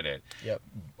 and you'll get it. Yep.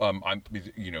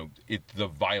 The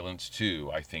violence too,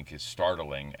 I think, is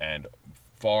startling and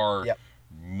far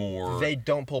more. They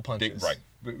don't pull punches. Right.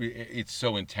 It's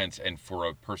so intense, and for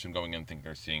a person going in thinking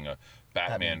they're seeing a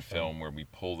Batman film where we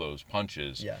pull those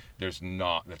punches, that's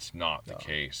not the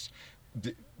case.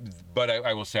 But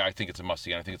I will say I think it's a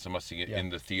must-see, and I think it's a must-see in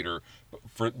the theater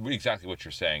for exactly what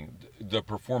you're saying. The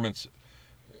performance,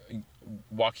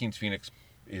 Joaquin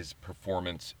Phoenix's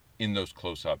performance in those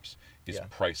close-ups is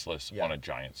priceless on a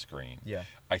giant screen. Yeah.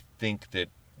 I think that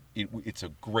it's a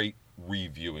great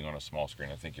reviewing on a small screen.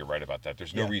 I think you're right about that.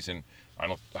 There's no reason.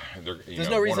 There's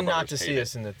no reason not to see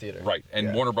this in the theater. Right,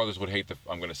 and Warner Brothers would hate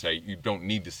I'm going to say you don't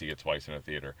need to see it twice in a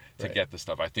theater to get the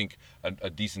stuff. I think a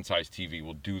decent sized TV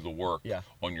will do the work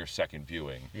on your second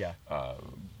viewing. Yeah.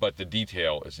 But the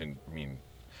detail isn't. I mean,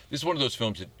 this is one of those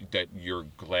films that you're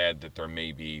glad that there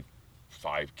may be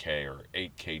 5K or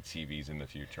 8K TVs in the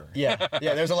future. Yeah.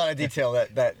 There's a lot of detail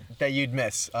that you'd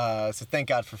miss. So thank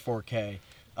God for 4K.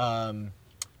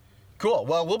 Cool.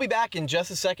 Well, we'll be back in just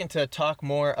a second to talk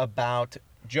more about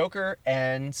Joker,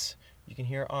 and you can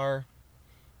hear our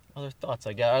other thoughts,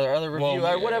 I guess, our other review,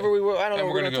 or whatever I don't know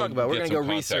what we're going to talk about. We're going to go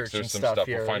research There's and some stuff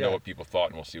here. We'll find out what people thought,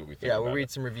 and we'll see what we think. Yeah, we'll read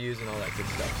some reviews and all that good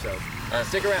stuff. So, all right,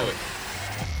 stick around.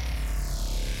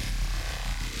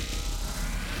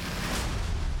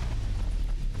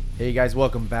 Hey guys,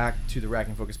 welcome back to the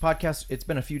Racking Focus podcast. It's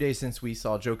been a few days since we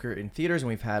saw Joker in theaters, and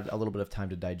we've had a little bit of time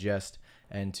to digest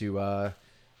and to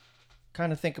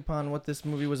kind of think upon what this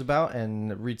movie was about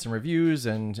and read some reviews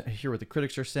and hear what the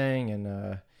critics are saying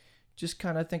and just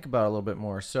kind of think about it a little bit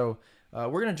more. So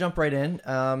we're going to jump right in.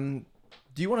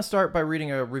 Do you want to start by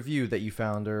reading a review that you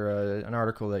found or an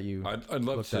article that you I'd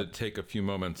love to take a few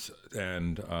moments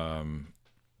and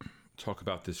talk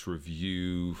about this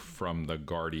review from The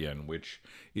Guardian, which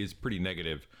is pretty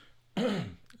negative.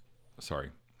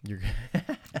 Sorry.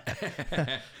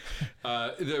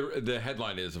 The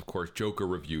headline is, of course, Joker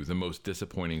review, the most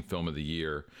disappointing film of the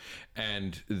year.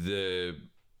 And the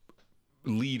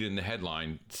lead in the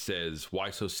headline says, why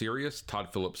so serious? Todd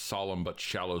Phillips' solemn but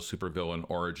shallow supervillain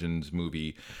origins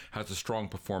movie has a strong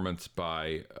performance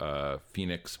by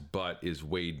Phoenix, but is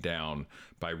weighed down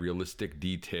by realistic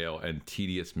detail and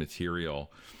tedious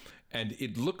material. And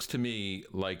it looks to me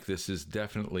like this is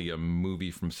definitely a movie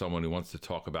from someone who wants to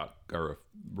talk about, or a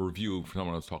review from someone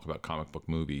who wants to talk about comic book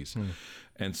movies.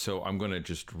 And so I'm going to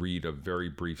just read a very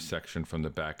brief section from the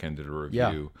back end of the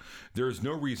review. There is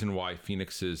no reason why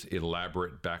Phoenix's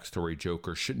elaborate backstory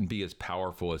Joker shouldn't be as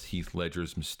powerful as Heath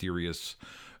Ledger's mysterious,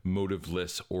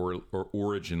 motiveless or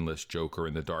originless Joker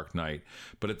in The Dark Knight,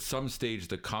 but at some stage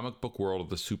the comic book world of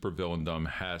the supervillaindom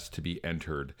has to be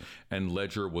entered, and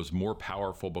Ledger was more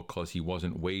powerful because he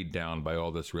wasn't weighed down by all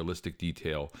this realistic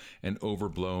detail and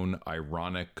overblown,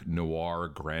 ironic noir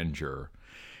grandeur.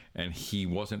 and he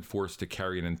wasn't forced to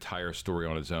carry an entire story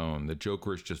on his own. The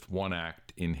Joker is just one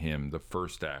act in him, the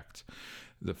first act.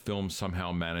 The film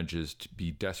somehow manages to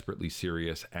be desperately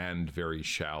serious and very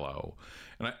shallow.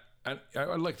 And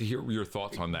I'd like to hear your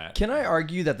thoughts on that. Can I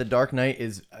argue that The Dark Knight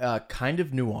is kind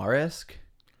of noir-esque?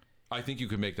 I think you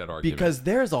could make that argument. Because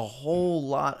there's a whole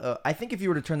lot of... I think if you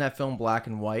were to turn that film black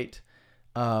and white,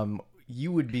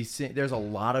 you would be seeing... There's a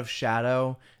lot of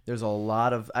shadow. There's a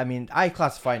lot of... I mean, I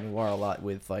classify noir a lot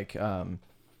with, like,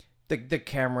 the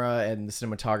camera and the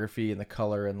cinematography and the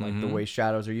color and, like, the way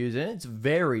shadows are used. And it's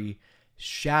very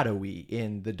shadowy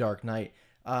in The Dark Knight.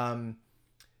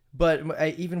 But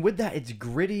even with that, it's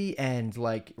gritty and,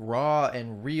 like, raw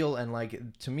and real. And,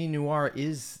 like, to me, noir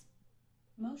is...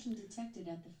 Motion detected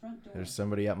at the front door. There's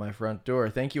somebody at my front door.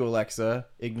 Thank you, Alexa.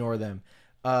 Ignore them.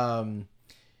 And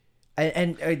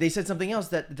they said something else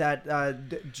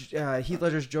that Heath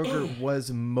Ledger's Joker was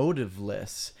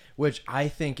motiveless, which I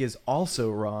think is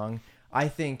also wrong. I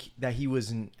think that he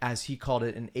was, as he called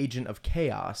it, an agent of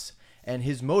chaos, and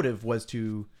his motive was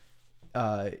to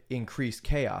increase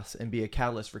chaos and be a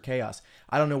catalyst for chaos.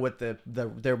 I don't know what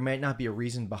there might not be a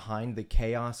reason behind the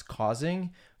chaos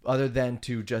causing, other than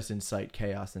to just incite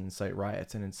chaos and incite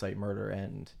riots and incite murder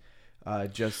and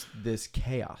just this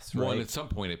chaos, right? Well, and at some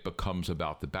point it becomes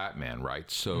about the Batman,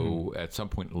 right? So at some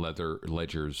point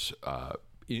Ledger's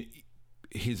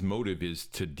his motive is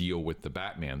to deal with the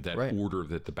Batman, that order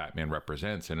that the Batman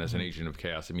represents. And as an agent of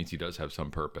chaos, it means he does have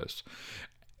some purpose.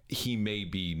 He may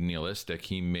be nihilistic,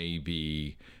 he may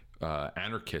be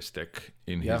anarchistic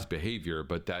in his behavior,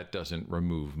 but that doesn't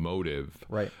remove motive.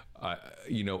 Right.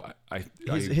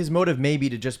 His motive may be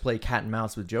to just play cat and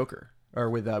mouse with Joker or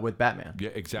with Batman. Yeah,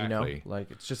 exactly. You know? Like,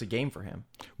 it's just a game for him.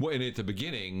 Well, and at the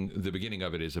beginning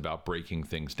of it is about breaking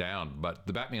things down, but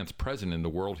the Batman's present in the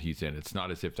world he's in. It's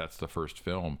not as if that's the first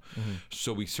film.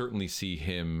 So we certainly see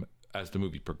him, as the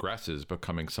movie progresses,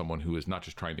 becoming someone who is not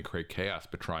just trying to create chaos,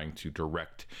 but trying to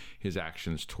direct his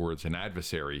actions towards an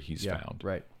adversary he's found.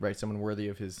 Right. Someone worthy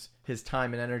of his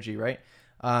time and energy, right?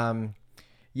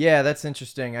 Yeah, that's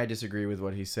interesting. I disagree with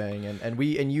what he's saying,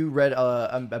 and you read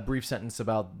a brief sentence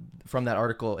from that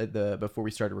article before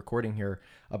we started recording here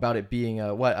about it being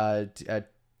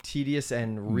tedious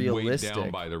and realistic. Weighed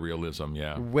down by the realism,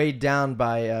 yeah. Weighed down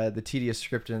by the tedious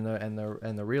script and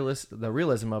the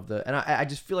realism of the. And I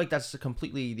just feel like that's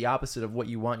completely the opposite of what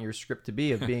you want your script to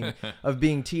be, of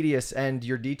being tedious and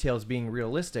your details being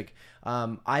realistic.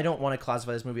 I don't want to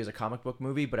classify this movie as a comic book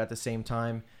movie, but at the same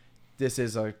time, this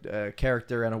is a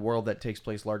character and a world that takes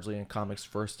place largely in comics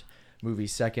first, movie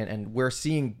second, and we're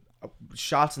seeing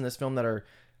shots in this film that are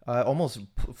almost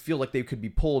feel like they could be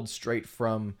pulled straight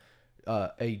from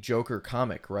a Joker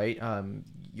comic, right?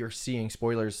 You're seeing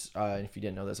spoilers, and if you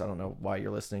didn't know this, I don't know why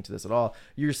you're listening to this at all.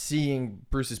 You're seeing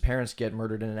Bruce's parents get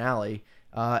murdered in an alley,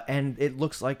 and it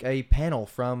looks like a panel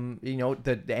from,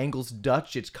 the angle's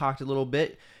Dutch. It's cocked a little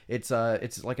bit. It's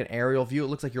like an aerial view. It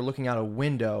looks like you're looking out a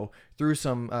window through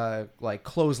some like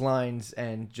clotheslines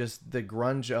and just the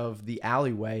grunge of the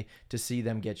alleyway to see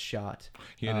them get shot.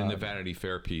 Yeah, and in the Vanity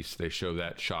Fair piece, they show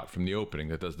that shot from the opening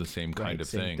that does the same kind of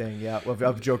same thing. Yeah,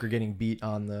 of Joker getting beat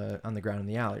on the ground in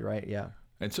the alley, right? Yeah.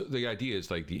 And so the idea is,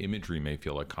 like, the imagery may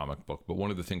feel like comic book, but one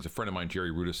of the things a friend of mine,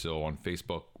 Jerry Rudisil, on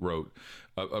Facebook wrote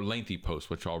a lengthy post,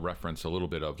 which I'll reference a little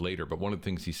bit of later. But one of the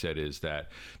things he said is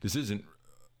that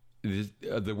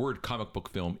the word comic book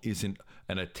film isn't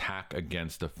an attack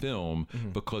against a film,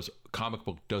 because comic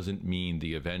book doesn't mean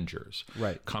the Avengers.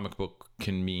 Right. Comic book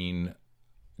can mean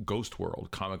Ghost World.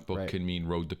 Comic book can mean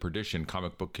Road to Perdition.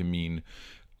 Comic book can mean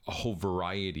a whole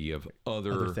variety of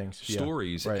other things,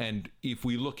 stories. Yeah, right. And if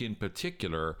we look in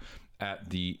particular at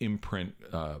the imprint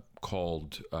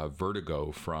called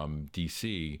Vertigo from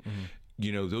DC,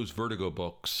 those Vertigo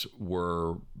books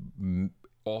were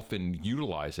often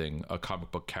utilizing a comic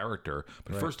book character,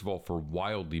 but first of all, for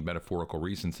wildly metaphorical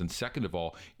reasons, and second of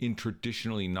all, in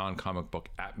traditionally non-comic book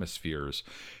atmospheres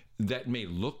that may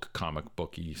look comic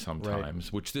booky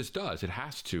sometimes, which this does. It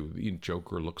has to.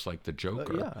 Joker looks like the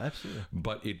Joker. Yeah, absolutely.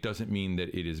 But it doesn't mean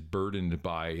that it is burdened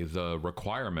by the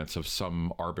requirements of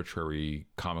some arbitrary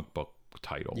comic book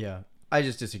title. Yeah. I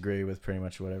just disagree with pretty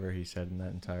much whatever he said in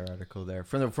that entire article there.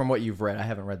 From what you've read, I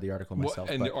haven't read the article myself.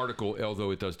 The article,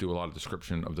 although it does do a lot of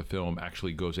description of the film,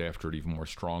 actually goes after it even more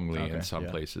strongly in some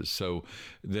places. So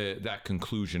that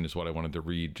conclusion is what I wanted to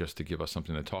read, just to give us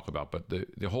something to talk about. But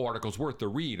the whole article's worth the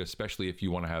read, especially if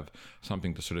you want to have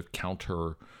something to sort of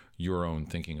counter your own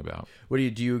thinking about. What do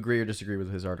you agree or disagree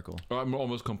with his article? I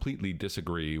almost completely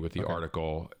disagree with the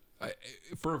article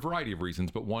for a variety of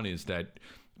reasons, but one is that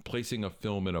placing a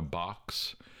film in a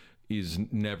box is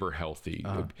never healthy.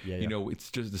 Yeah, you know, it's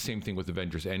just the same thing with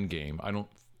Avengers Endgame.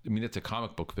 I mean, it's a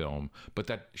comic book film, but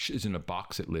that isn't a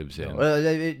box it lives in.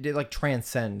 It like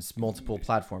transcends multiple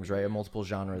platforms, right? And multiple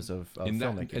genres of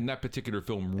filmmaking. And that particular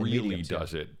film really mediums,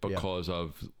 does it because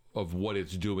of what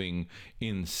it's doing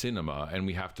in cinema. And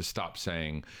we have to stop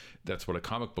saying that's what a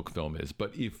comic book film is.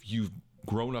 But if you've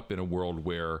grown up in a world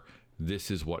where this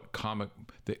is what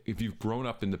if you've grown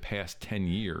up in the past 10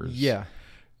 years,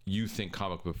 you think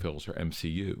comic book films are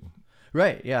MCU.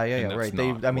 Right. Yeah. And Right.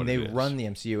 They run the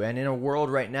MCU, and in a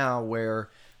world right now where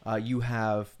you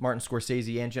have Martin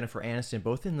Scorsese and Jennifer Aniston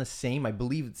both in the same, I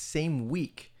believe, same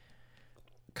week,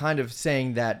 kind of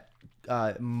saying that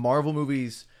Marvel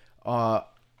movies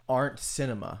aren't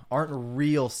cinema, aren't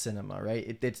real cinema.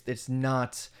 Right. It's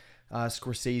not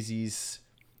Scorsese's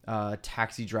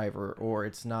Taxi Driver, or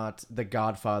it's not The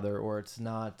Godfather, or it's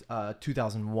not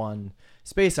 2001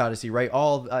 Space Odyssey, right?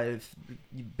 All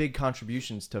big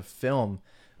contributions to film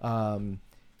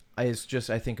is just,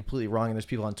 I think, completely wrong. And there's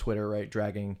people on Twitter, right,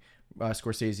 dragging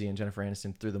Scorsese and Jennifer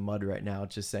Aniston through the mud right now,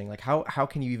 just saying like, how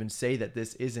can you even say that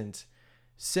this isn't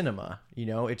cinema? You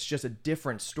know, it's just a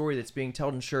different story that's being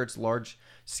told. And sure, it's large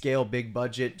scale, big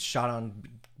budget, shot on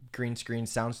green screen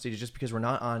sound stages, just because we're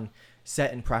not on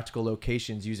set in practical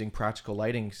locations using practical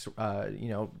lighting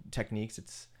techniques,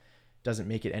 it's doesn't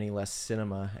make it any less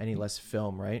cinema, any less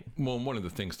film, right? Well, one of the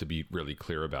things to be really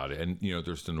clear about it, and you know,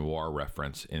 there's the noir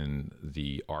reference in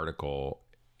the article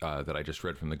that I just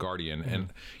read from The Guardian,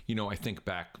 and you know, I think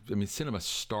back, I mean, cinema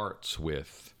starts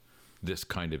with this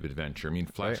kind of adventure. I mean,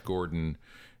 Flash Gordon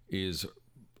is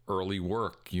early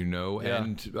work, you know,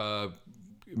 and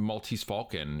Maltese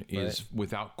Falcon is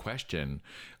without question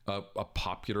a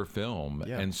popular film,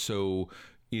 and so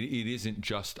it isn't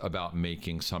just about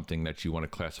making something that you want to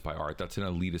classify art. That's an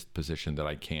elitist position that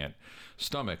I can't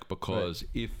stomach, because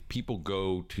if people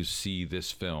go to see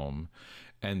this film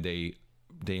and they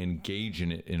engage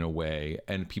in it in a way,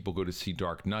 and people go to see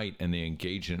Dark Knight and they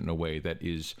engage in it in a way that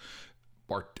is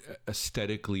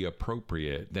aesthetically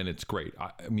appropriate, then it's great.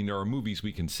 I mean, there are movies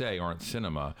we can say aren't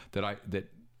cinema that are,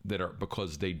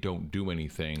 because they don't do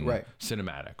anything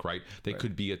cinematic, right? They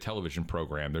could be a television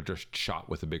program. They're just shot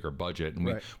with a bigger budget,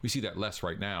 and we see that less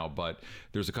right now. But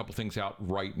there's a couple things out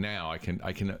right now.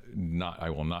 I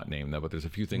will not name them, but there's a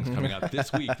few things coming out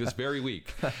this week, this very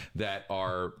week, that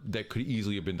could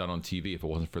easily have been done on TV if it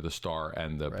wasn't for the star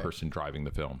and the person driving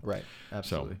the film. Right.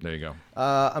 Absolutely. So there you go.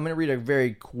 I'm going to read a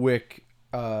very quick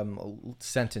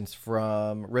sentence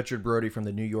from Richard Brody from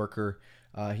The New Yorker.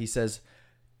 He says,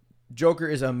 Joker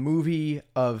is a movie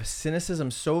of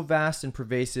cynicism so vast and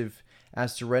pervasive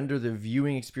as to render the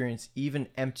viewing experience even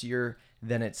emptier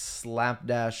than its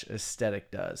slapdash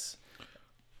aesthetic does.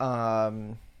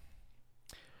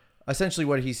 Essentially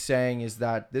what he's saying is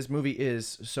that this movie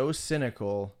is so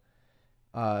cynical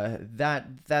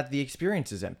that the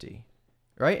experience is empty.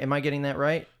 Right? Am I getting that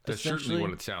right? That's certainly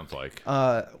what it sounds like.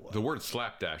 The word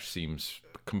slapdash seems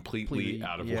completely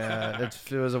out of whack.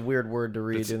 It was a weird word to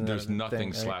read. There's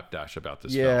nothing slapdash about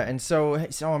this film. Yeah, and so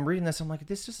I'm reading this, I'm like,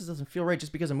 this just doesn't feel right.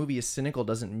 Just because a movie is cynical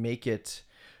doesn't make it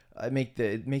make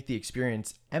the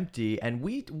experience empty. And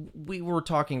we were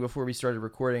talking before we started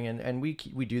recording, and we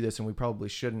do this, and we probably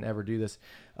shouldn't ever do this,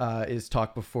 is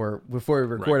talk before we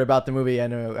record about the movie. I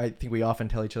know, I think we often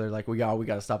tell each other like we got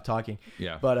to stop talking.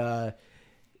 Yeah. But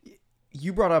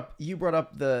you brought up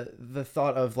the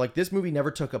thought of like, this movie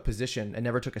never took a position and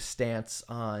never took a stance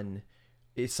on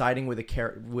siding with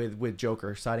with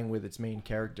Joker, siding with its main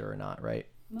character or not, right?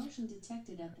 Motion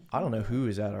detected at the I don't know who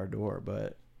is at our door,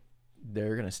 but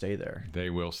they're gonna stay there. They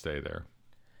will stay there.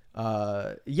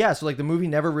 So like the movie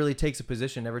never really takes a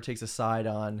position, never takes a side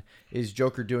on is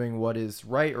Joker doing what is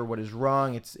right or what is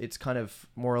wrong. It's kind of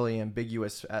morally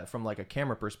ambiguous from like a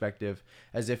camera perspective,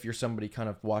 as if you're somebody kind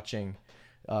of watching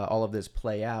all of this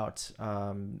play out.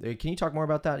 Can you talk more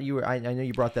about that? I know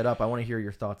you brought that up. I want to hear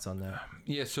your thoughts on that.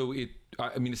 Yeah, so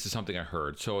I mean, this is something I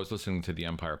heard. So I was listening to the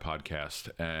Empire podcast,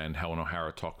 and Helen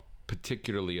O'Hara talked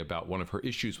particularly about one of her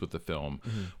issues with the film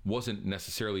wasn't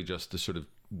necessarily just the sort of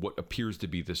what appears to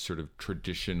be this sort of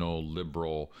traditional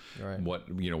liberal,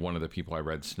 one of the people I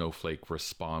read, Snowflake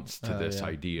response to this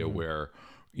idea where,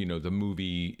 you know, the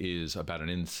movie is about an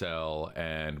incel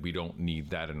and we don't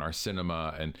need that in our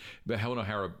cinema. But Helen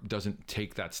O'Hara doesn't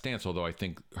take that stance, although I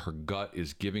think her gut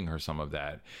is giving her some of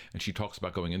that. And she talks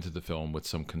about going into the film with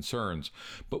some concerns.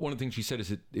 But one of the things she said is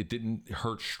it didn't,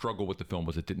 her struggle with the film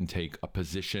was it didn't take a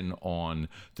position on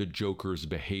the Joker's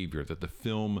behavior, that the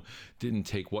film didn't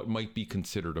take what might be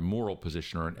considered a moral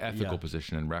position or an ethical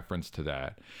position in reference to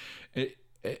that.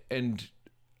 And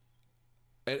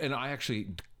I actually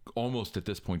almost at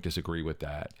this point disagree with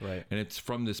that. Right. And it's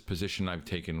from this position I've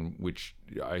taken, which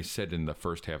I said in the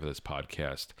first half of this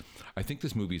podcast. I think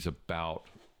this movie is about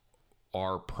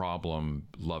our problem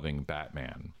loving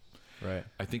Batman. Right.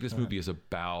 I think this movie is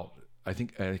about, I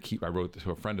wrote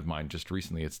to a friend of mine just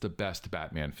recently, it's the best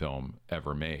Batman film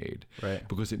ever made. Right.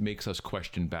 Because it makes us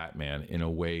question Batman in a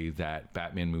way that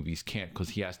Batman movies can't, because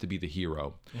he has to be the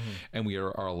hero. And we are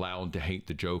allowed to hate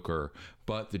the Joker.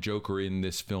 But the Joker in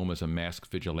this film is a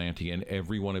masked vigilante, and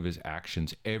every one of his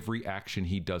actions, every action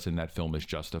he does in that film is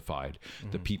justified.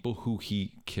 The people who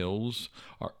he kills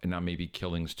are, now maybe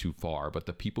killing's too far, but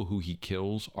the people who he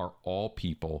kills are all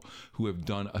people who have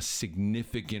done a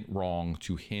significant wrong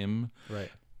to him.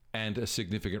 Right. And a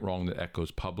significant wrong that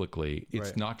echoes publicly. It's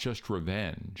Right. not just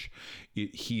revenge.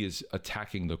 He is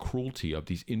attacking the cruelty of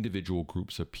these individual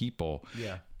groups of people.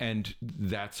 Yeah. And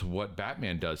that's what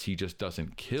Batman does. He just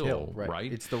doesn't kill,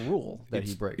 right? It's the rule that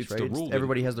he breaks, it's right? the rule that-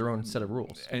 everybody has their own set of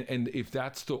rules. And if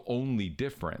that's the only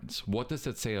difference, what does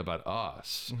that say about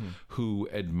us who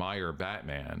admire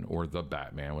Batman or the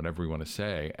Batman, whatever we want to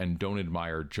say, and don't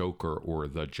admire Joker or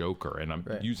the Joker? And I'm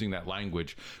Right. using that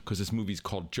language because this movie's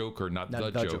called Joker, not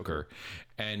the Joker.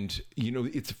 And, you know,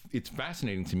 it's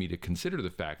fascinating to me to consider the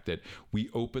fact that we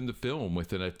open the film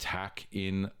with an attack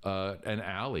in an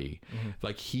alley.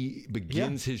 Like, he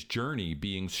begins his journey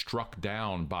being struck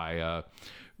down by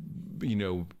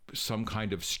some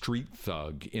kind of street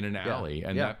thug in an alley.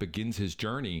 And that begins his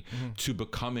journey to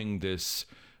becoming this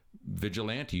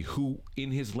vigilante who,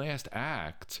 in his last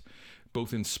act,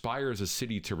 both inspires a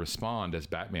city to respond as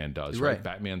Batman does. Right?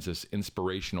 Batman's this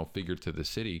inspirational figure to the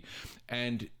city,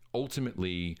 and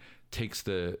ultimately takes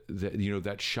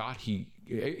that shot.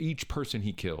 Each person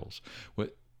he kills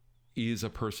is a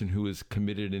person who has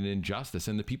committed an injustice,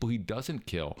 and the people he doesn't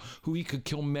kill, who he could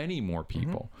kill many more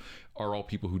people, are all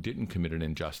people who didn't commit an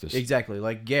injustice. Exactly,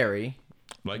 like Gary,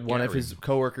 one of his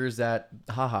coworkers at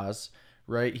Haha's.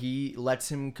 Right, he lets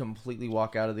him completely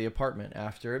walk out of the apartment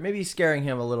after maybe scaring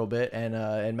him a little bit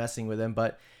and messing with him,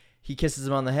 but he kisses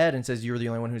him on the head and says, "You're the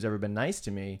only one who's ever been nice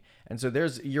to me." And so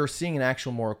you're seeing an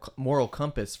actual moral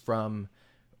compass from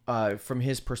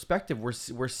his perspective.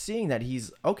 We're seeing that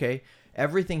he's okay.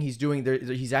 Everything he's doing,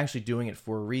 he's actually doing it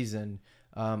for a reason.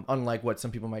 Unlike what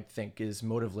some people might think is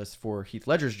motiveless for Heath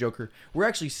Ledger's Joker, we're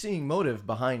actually seeing motive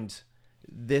behind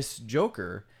this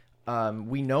Joker.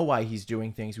 We know why he's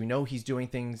doing things. We know he's doing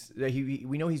things.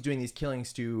 We know he's doing these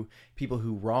killings to people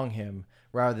who wrong him,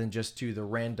 rather than just to the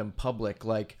random public.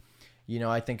 Like,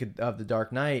 I think of The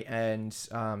Dark Knight, and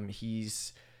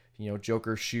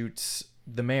Joker shoots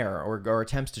the mayor or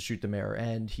attempts to shoot the mayor,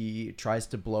 and he tries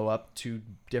to blow up 2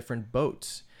 different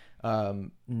boats.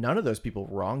 None of those people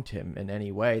wronged him in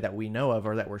any way that we know of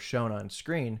or that were shown on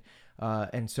screen,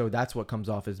 and so that's what comes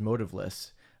off as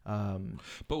motiveless.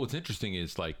 But what's interesting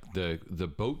is, like, the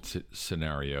boat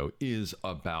scenario is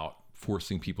about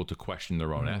forcing people to question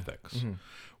their own ethics.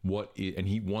 And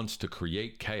he wants to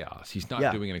create chaos. He's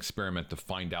not doing an experiment to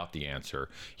find out the answer.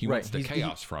 He wants the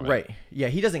chaos from it. Right. Yeah,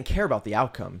 he doesn't care about the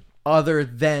outcome other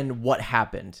than what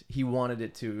happened. He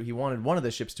wanted one of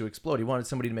the ships to explode. He wanted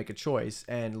somebody to make a choice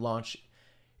and launch.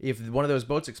 If one of those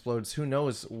boats explodes, who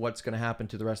knows what's going to happen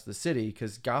to the rest of the city,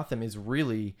 because Gotham is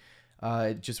really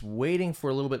just waiting for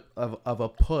a little bit of a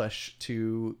push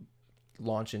to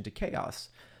launch into chaos.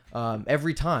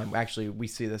 Every time, actually, we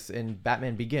see this in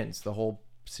Batman Begins. The whole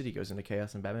city goes into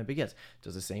chaos in Batman Begins.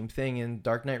 Does the same thing in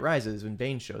Dark Knight Rises when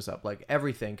Bane shows up. Like,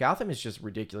 everything. Gotham is just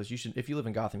ridiculous. If you live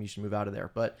in Gotham, you should move out of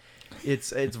there. But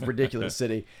it's a ridiculous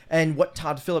city. And what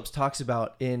Todd Phillips talks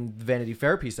about in the Vanity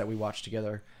Fair piece that we watched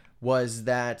together was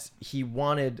that he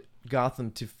wanted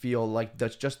Gotham to feel like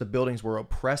just the buildings were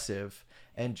oppressive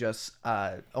and just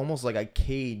almost like a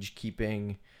cage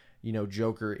keeping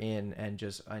Joker in and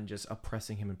just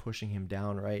oppressing him and pushing him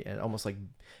down, right? And almost like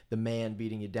the man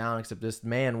beating you down, except this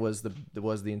man was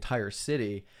the entire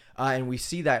city. And we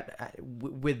see that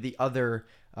with the other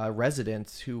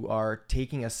residents who are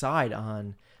taking a side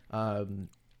on,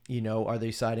 are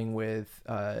they siding with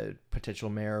potential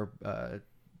mayor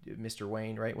Mr.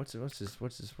 Wayne, right? What's his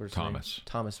Thomas. name?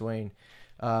 Thomas Wayne.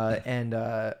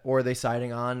 Or are they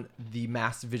siding on the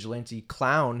masked vigilante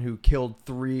clown who killed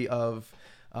 3 of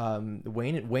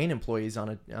Wayne employees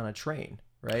on a train,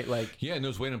 right? Like, yeah, and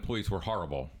those Wayne employees were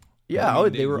horrible. Yeah,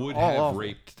 they were would all have awful.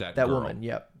 raped that girl. woman.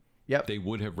 Yep. They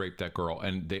would have raped that girl,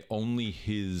 and only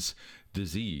his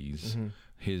disease,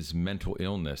 his mental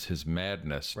illness, his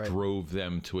madness drove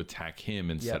them to attack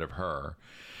him instead of her.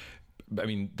 I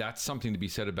mean, that's something to be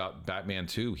said about Batman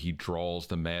too. He draws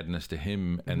the madness to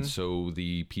him, and so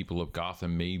the people of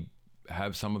Gotham may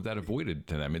have some of that avoided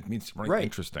to them. It means Right.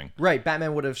 interesting. Right.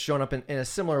 Batman would have shown up in a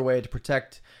similar way to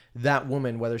protect that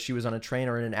woman, whether she was on a train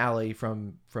or in an alley,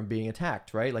 from being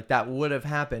attacked, right? Like that would have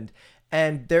happened.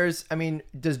 And does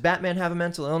Batman have a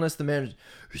mental illness? The man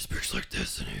who speaks like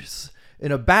this and he's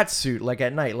in a bat suit, like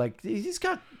at night, like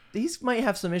he might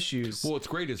have some issues. Well, what's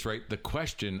great is, right, the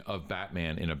question of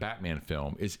Batman in a Batman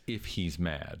film is if he's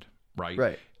mad, right?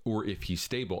 Right. Or if he's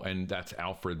stable. And that's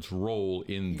Alfred's role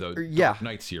in the Yeah. Dark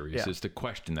Knight series, Yeah. is to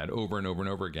question that over and over and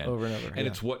over again. Over and over, And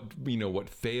yeah. it's what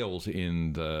fails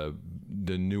in the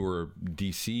newer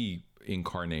DC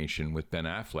incarnation with Ben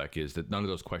Affleck is that none of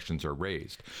those questions are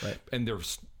raised. Right. And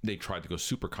they tried to go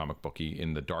super comic booky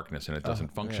in the darkness and it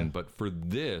doesn't function. yeah. But for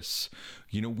this,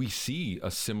 we see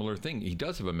a similar thing. He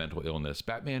does have a mental illness.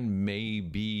 Batman may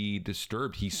be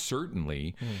disturbed. He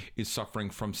certainly is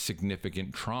suffering from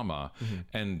significant trauma.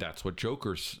 And that's what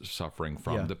Joker's suffering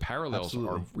from. Yeah, The parallels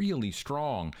absolutely. are really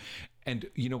strong. And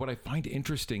what I find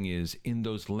interesting is in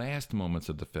those last moments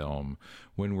of the film,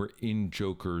 when we're in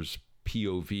Joker's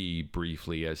POV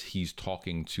briefly as he's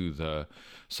talking to the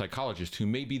psychologist, who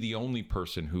may be the only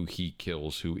person who he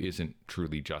kills who isn't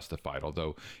truly justified.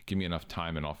 Although, give me enough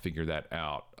time and I'll figure that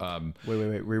out.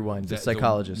 Wait, rewind. The The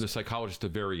psychologist. psychologist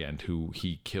at the very end, who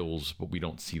he kills, but we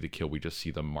don't see the kill. We just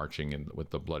see them marching in with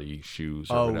the bloody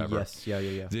shoes or Oh, whatever. yes. Yeah.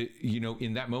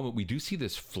 In that moment, we do see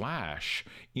this flash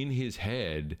in his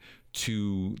head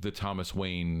to the Thomas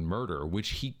Wayne murder, which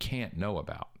he can't know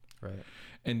about. Right.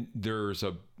 And there's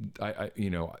a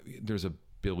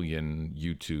billion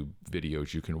YouTube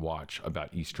videos you can watch about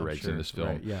Easter eggs in this film,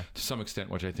 Right, yeah. to some extent,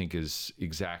 which I think is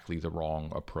exactly the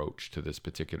wrong approach to this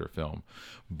particular film.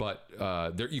 But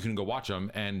you can go watch them,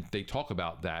 and they talk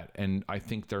about that, and I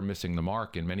think they're missing the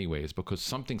mark in many ways because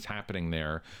something's happening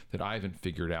there that I haven't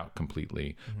figured out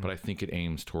completely. But I think it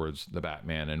aims towards the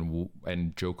Batman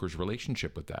and Joker's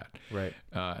relationship with that. Right.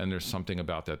 And there's something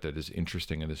about that is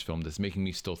interesting in this film that's making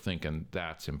me still think, and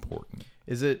that's important.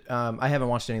 Is it? I haven't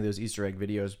watched any of those Easter egg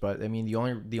videos, but I mean,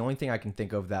 the only thing I can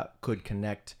think of that could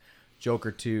connect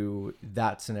Joker to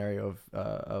that scenario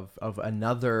of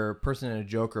another person in a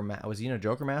Joker mask. Was he in a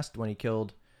Joker mask when he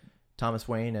killed Thomas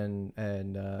Wayne and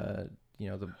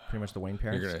pretty much the Wayne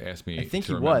parents? You're gonna ask me. I think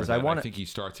to he remember was. that. I think he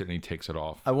starts it and he takes it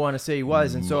off. I want to say he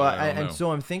was, and so I don't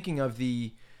know. I'm thinking of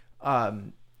the,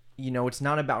 it's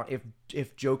not about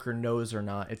if Joker knows or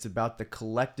not. It's about the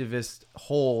collectivist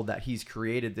whole that he's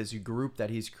created, this group that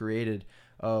he's created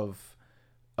of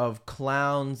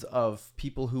clowns, of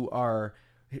people who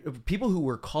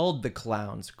were called the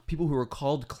clowns, people who were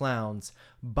called clowns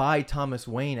by Thomas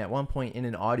Wayne at one point in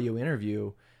an audio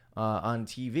interview on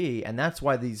TV, and that's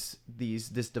why this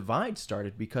divide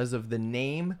started, because of the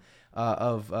name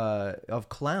of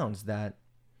clowns that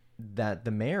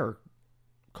the mayor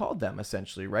called them,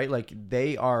 essentially, right? Like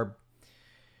they are.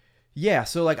 Yeah,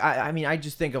 so like I mean I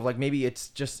just think of like maybe it's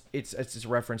just a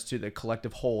reference to the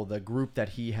collective whole, the group that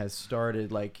he has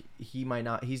started. Like he's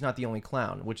not the only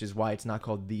clown, which is why it's not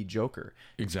called the Joker.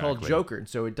 It's Exactly. called Joker. And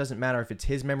so it doesn't matter if it's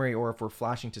his memory or if we're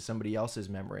flashing to somebody else's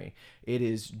memory. It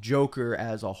is Joker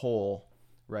as a whole,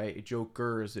 right?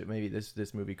 Jokers. Maybe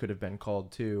this movie could have been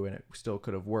called too, and it still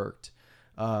could have worked.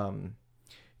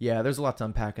 Yeah, there's a lot to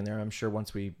unpack in there. I'm sure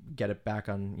once we get it back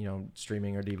on,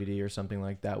 streaming or DVD or something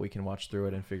like that, we can watch through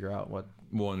it and figure out what.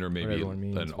 Well, and there may what be everyone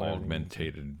means, an what everyone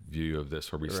augmented view of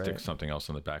this where we stick Right. something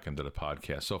else on the back end of the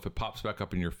podcast. So if it pops back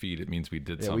up in your feed, it means we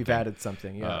did Yeah, something. we've added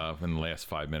something. Yeah. In the last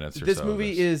 5 minutes or This so.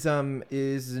 movie is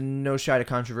no shy to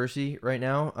controversy right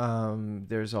now.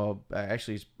 There's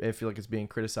actually I feel like it's being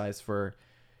criticized for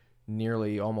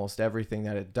nearly almost everything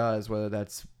that it does, whether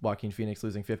that's Joaquin Phoenix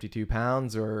losing 52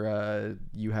 pounds or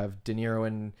you have De Niro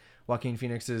and Joaquin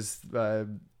Phoenix's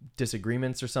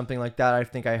disagreements or something like that. I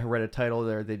think I read a title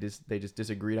there. They just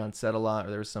disagreed on set a lot,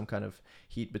 or there was some kind of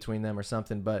heat between them or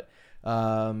something. But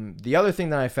the other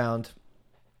thing that I found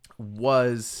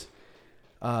was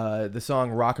the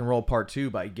song Rock and Roll Part 2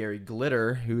 by Gary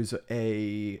Glitter, who's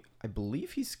I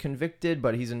believe he's convicted,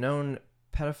 but he's a known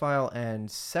pedophile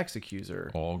and sex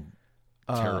accuser. All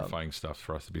terrifying stuff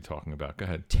for us to be talking about. Go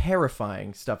ahead.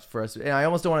 Terrifying stuff for us. And I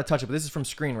almost don't want to touch it, but this is from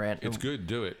Screen Rant. It's good.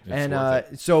 Do it. It's And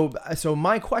worth it. so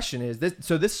my question is this.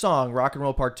 So this song, Rock and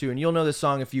Roll Part 2, and you'll know this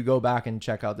song if you go back and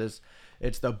check out this.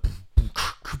 It's the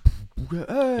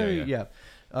hey, yeah.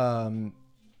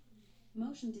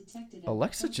 Motion detected. At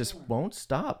Alexa the just front door. won't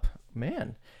stop,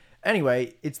 man.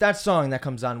 Anyway, it's that song that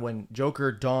comes on when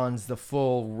Joker dons the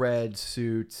full red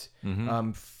suit,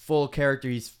 full character.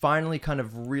 He's finally kind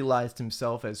of realized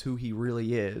himself as who he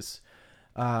really is,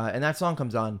 and that song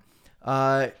comes on.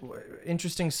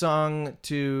 Interesting song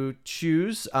to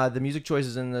choose. The music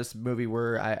choices in this movie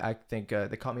were, I think,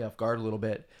 they caught me off guard a little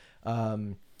bit.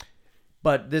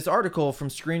 But this article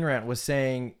from Screen Rant was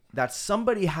saying that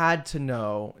somebody had to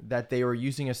know that they were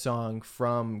using a song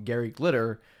from Gary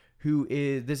Glitter,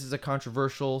 this is a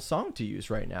controversial song to use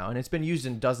right now. And it's been used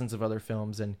in dozens of other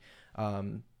films. And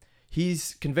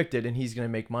he's convicted and he's going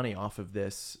to make money off of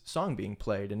this song being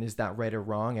played. And is that right or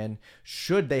wrong? And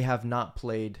should they have not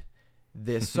played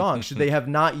this song? Should they have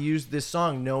not used this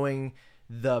song knowing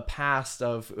the past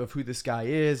of who this guy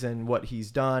is and what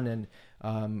he's done?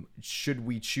 And should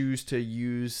we choose to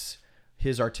use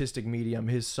his artistic medium,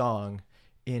 his song,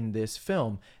 in this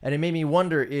film? And it made me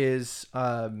wonder, is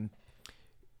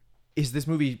this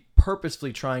movie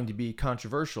purposefully trying to be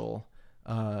controversial?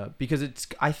 Because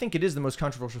I think it is the most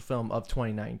controversial film of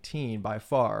 2019 by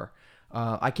far.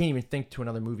 I can't even think to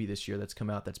another movie this year that's come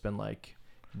out that's been like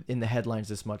in the headlines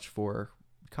this much for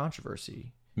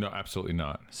controversy. No, absolutely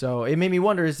not. So it made me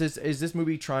wonder, is this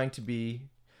movie trying to be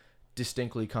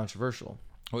distinctly controversial?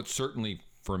 Well, it certainly,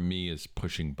 for me, is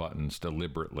pushing buttons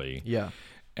deliberately. Yeah.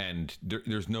 And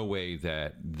there's no way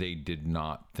that they did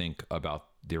not think about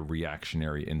the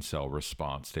reactionary incel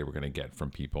response they were going to get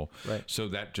from people. Right. So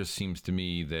that just seems to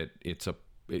me that it's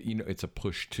a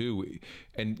push too.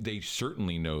 And they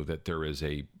certainly know that there is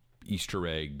a Easter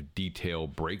egg detail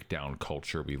breakdown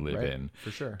culture we live in,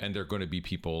 for sure. And there are going to be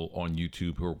people on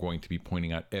YouTube who are going to be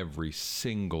pointing out every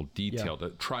single detail to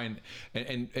try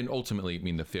and ultimately, I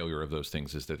mean, the failure of those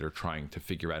things is that they're trying to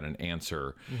figure out an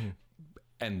answer,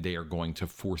 and they are going to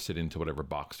force it into whatever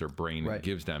box their brain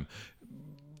gives them.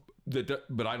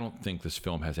 But I don't think this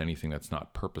film has anything that's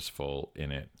not purposeful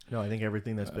in it. No, I think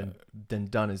everything that's been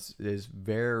done is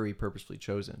very purposefully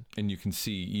chosen. And you can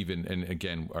see even, and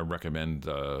again, I recommend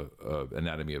the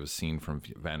Anatomy of a Scene from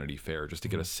Vanity Fair just to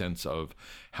get a sense of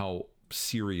how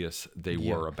serious they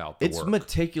were about the work. It's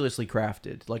meticulously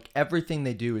crafted. Like everything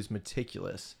they do is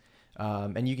meticulous.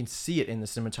 And you can see it in the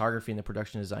cinematography and the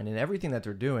production design and everything that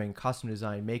they're doing, costume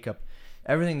design, makeup.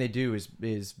 Everything they do is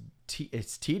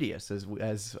it's tedious,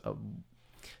 as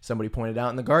somebody pointed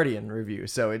out in the Guardian review.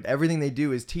 So everything they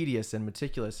do is tedious and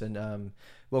meticulous and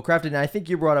well crafted. And I think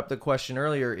you brought up the question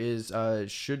earlier: is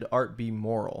should art be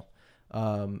moral? I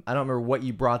don't remember what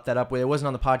you brought that up with. It wasn't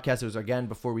on the podcast. It was again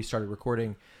before we started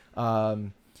recording.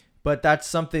 But that's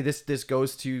something. This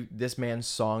goes to this man's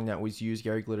song that was used,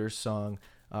 Gary Glitter's song,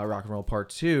 "Rock and Roll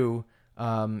Part 2,"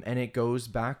 and it goes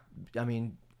back. I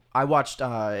mean, I watched,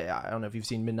 I don't know if you've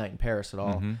seen Midnight in Paris at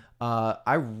all.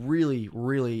 I really,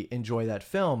 really enjoy that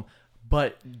film.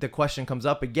 But the question comes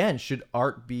up again, should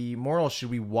art be moral? Should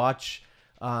we watch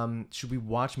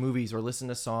movies or listen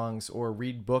to songs or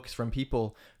read books from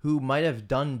people who might have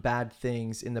done bad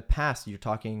things in the past? You're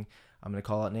talking, I'm going to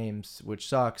call out names, which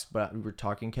sucks, but we were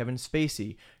talking Kevin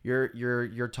Spacey.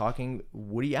 You're talking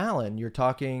Woody Allen. You're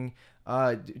talking...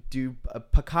 does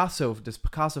Picasso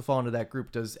fall into that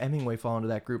group? Does Hemingway fall into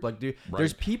that group? Like,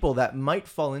 there's people that might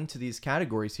fall into these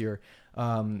categories here.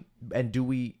 And do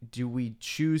we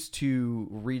choose to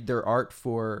read their art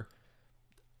for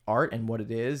art and what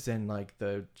it is, and like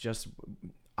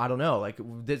I don't know. Like,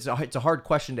 it's a hard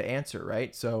question to answer,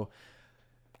 right? So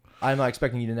I'm not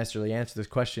expecting you to necessarily answer this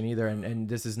question either. And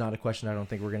this is not a question I don't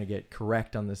think we're going to get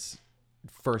correct on this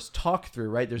first talk through,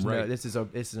 right? This is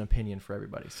an opinion for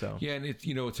everybody. So yeah, and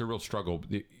it's a real struggle.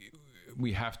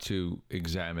 We have to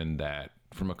examine that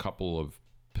from a couple of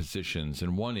positions,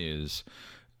 and one is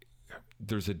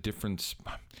there's a difference.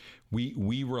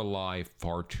 We rely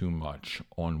far too much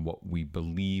on what we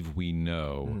believe we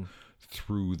know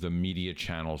through the media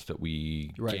channels that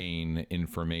we gain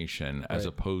information, as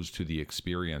opposed to the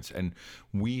experience. And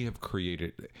we have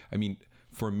created, I mean,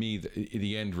 for me,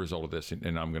 the end result of this,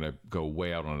 and I'm going to go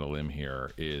way out on a limb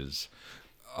here, is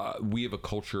we have a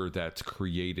culture that's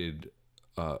created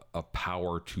a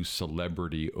power to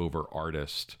celebrity over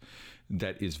artist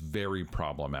that is very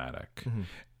problematic.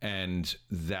 And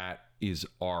that is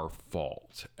our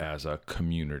fault as a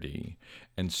community.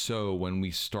 And so when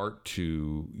we start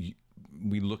to...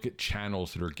 we look at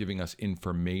channels that are giving us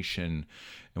information,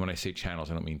 and when I say channels,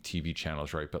 I don't mean TV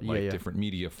channels, right? But like different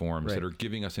media forms that are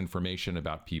giving us information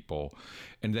about people,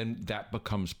 and then that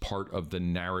becomes part of the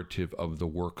narrative of the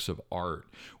works of art.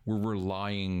 We're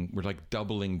like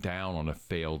doubling down on a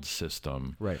failed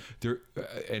system, right?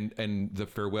 And The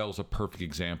Farewell is a perfect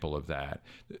example of that.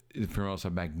 The Farewell is a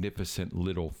magnificent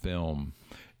little film.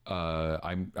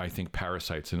 I think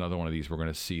Parasite's another one of these we're going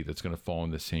to see that's going to fall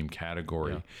in the same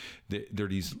category.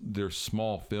 They're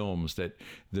small films that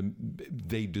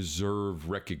they deserve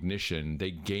recognition.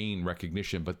 They gain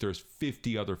recognition, but there's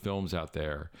 50 other films out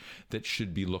there that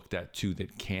should be looked at too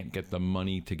that can't get the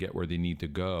money to get where they need to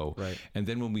go. Right. And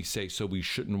then when we say, so we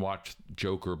shouldn't watch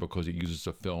Joker because it uses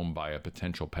a film by a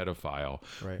potential pedophile,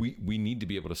 Right. we need to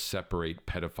be able to separate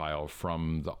pedophile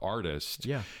from the artist.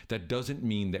 Yeah. That doesn't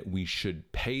mean that we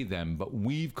should pay them, but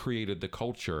we've created the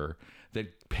culture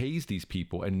that pays these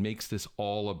people and makes this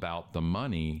all about the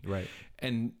money. Right.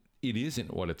 And it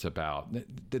isn't what it's about.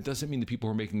 That doesn't mean the people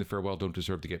who are making the farewell don't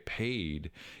deserve to get paid.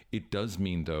 It does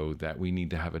mean, though, that we need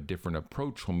to have a different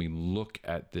approach when we look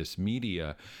at this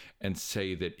media and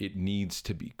say that it needs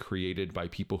to be created by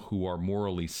people who are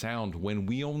morally sound when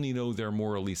we only know they're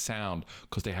morally sound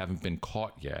because they haven't been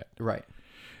caught yet. Right.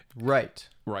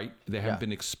 They haven't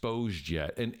been exposed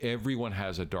yet. And everyone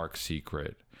has a dark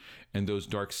secret. And those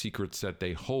dark secrets that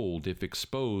they hold, if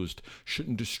exposed,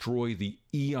 shouldn't destroy the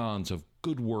eons of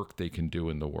good work they can do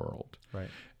in the world. Right.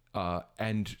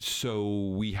 And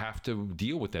so we have to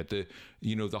deal with that. The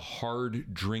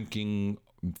hard drinking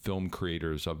film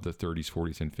creators of the 30s,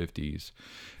 40s, and 50s,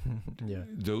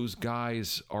 those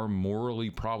guys are morally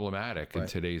problematic in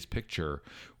today's picture.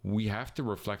 We have to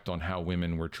reflect on how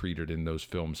women were treated in those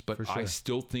films, but I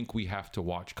still think we have to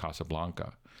watch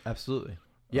Casablanca. Absolutely.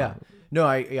 Yeah. No,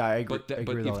 I agree. But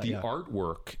if the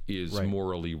artwork is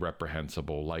morally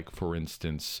reprehensible, like, for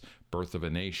instance, Birth of a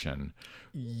Nation,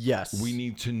 yes, we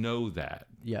need to know that.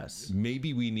 Yes.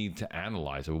 Maybe we need to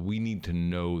analyze it. We need to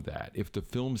know that. If the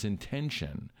film's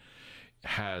intention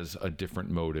has a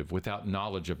different motive without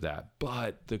knowledge of that,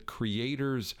 but the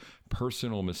creator's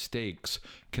personal mistakes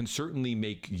can certainly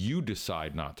make you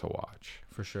decide not to watch.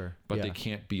 For sure. But they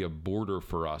can't be a border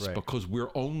for us because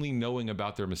we're only knowing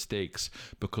about their mistakes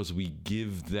because we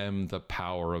give them the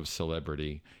power of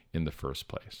celebrity in the first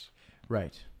place.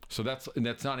 Right. So that's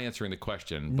not answering the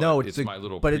question. But No, it's my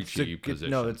little but preachy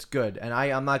position. No, it's good, and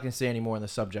I'm not going to say any more on the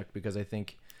subject because I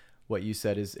think what you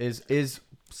said is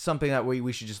something that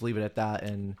we should just leave it at that,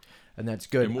 and that's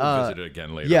good. And we'll visit it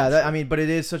again later. Yeah, but it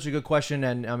is such a good question,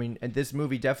 and and this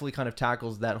movie definitely kind of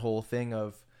tackles that whole thing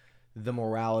of the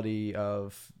morality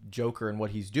of Joker and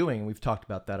what he's doing. We've talked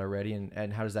about that already,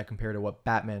 and how does that compare to what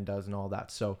Batman does and all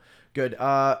that. So good.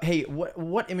 Hey,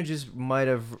 what images might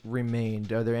have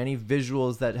remained? Are there any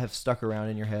visuals that have stuck around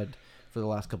in your head for the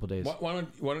last couple of days? Why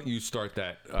don't you start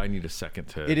that? I need a second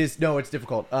to. It's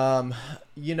difficult.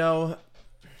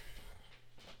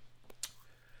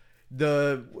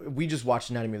 We just watched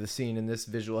Anatomy of the Scene, and this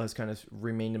visual has kind of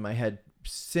remained in my head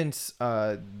since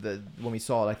when we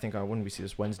saw it. I think when we see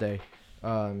this Wednesday,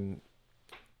 of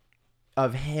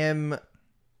him,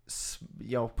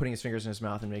 putting his fingers in his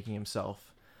mouth and making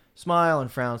himself smile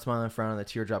and frown, and the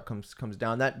teardrop comes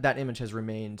down. That image has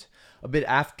remained a bit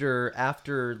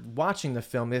after watching the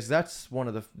film, because that's one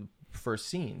of the first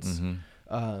scenes.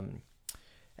 Mm-hmm.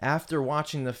 After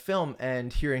watching the film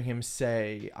and hearing him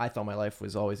say, "I thought my life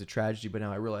was always a tragedy, but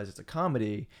now I realize it's a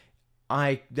comedy,"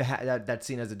 that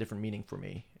scene has a different meaning for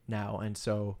me now. And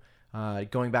so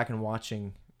going back and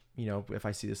watching, if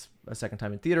I see this a second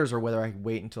time in theaters or whether I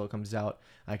wait until it comes out,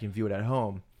 I can view it at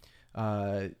home.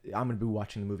 I'm going to be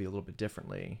watching the movie a little bit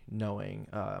differently, knowing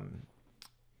how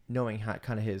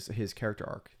kind of his character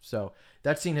arc. So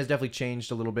that scene has definitely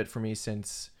changed a little bit for me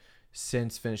since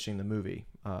finishing the movie.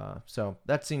 So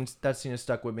that scene has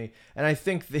stuck with me, and I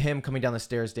think him coming down the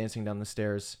stairs, dancing down the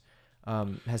stairs,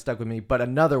 has stuck with me. But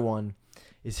another one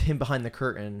is him behind the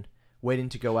curtain, waiting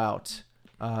to go out,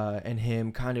 and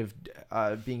him kind of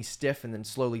being stiff and then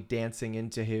slowly dancing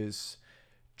into his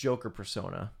Joker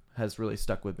persona has really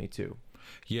stuck with me too.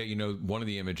 Yeah, one of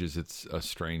the images, it's a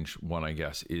strange one, I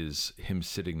guess, is him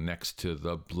sitting next to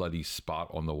the bloody spot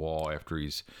on the wall after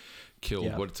he's killed.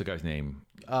 Yeah. What's the guy's name?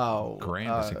 Oh,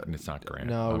 Grant? It's not Grant.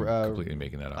 No, I'm completely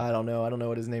making that up. I don't know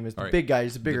what his name is. The big guy.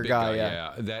 He's a bigger guy.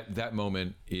 Yeah. That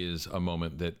moment is a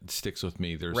moment that sticks with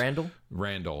me. There's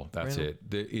Randall. That's it.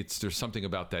 There's something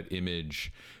about that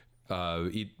image.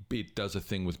 It does a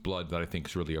thing with blood that I think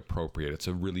is really appropriate. It's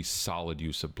a really solid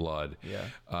use of blood. Yeah.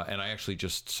 And I actually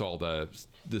just saw the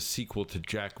sequel to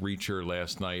Jack Reacher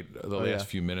last night, last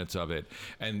few minutes of it.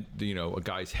 And, a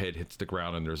guy's head hits the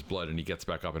ground and there's blood and he gets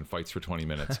back up and fights for 20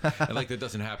 minutes. And that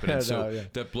doesn't happen. And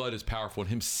that blood is powerful, and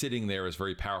him sitting there is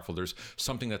very powerful. There's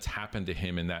something that's happened to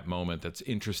him in that moment that's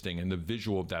interesting, and the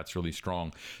visual of that's really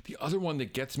strong. The other one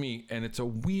that gets me, and it's a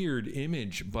weird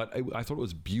image, but I thought it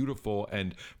was beautiful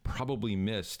and probably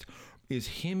missed, is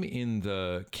him in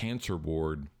the cancer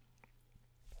ward.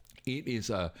 It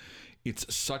is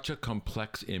it's such a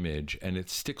complex image, and it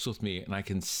sticks with me. And I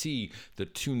can see the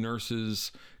two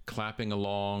nurses clapping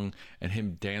along and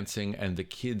him dancing and the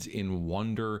kids in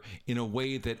wonder in a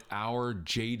way that our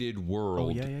jaded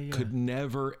world could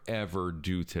never ever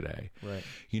do today. Right.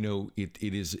 You know, it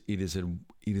is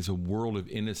a world of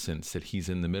innocence that he's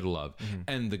in the middle of,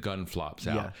 and the gun flops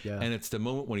out. And it's the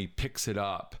moment when he picks it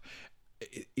up.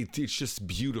 It's just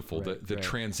beautiful. The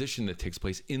transition that takes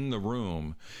place in the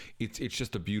room, it's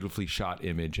just a beautifully shot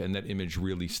image, and that image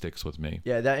really sticks with me.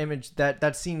 Yeah, that image,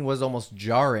 that scene was almost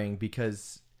jarring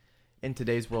because in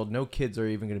today's world, no kids are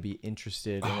even going to be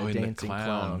interested in a dancing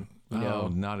clown. You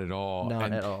know? Not at all.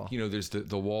 Not at all. You know, there's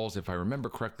the walls, if I remember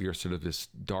correctly, are sort of this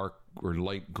dark or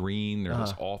light green. They're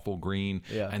this awful green.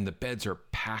 And the beds are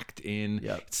packed in.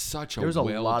 It's such a well-designed.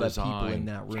 There's a lot of people in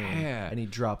that room. And he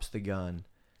drops the gun.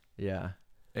 Yeah.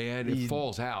 And it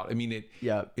falls out. I mean,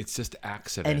 it's just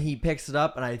accident. And he picks it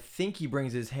up, and I think he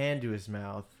brings his hand to his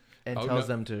mouth and tells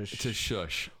them to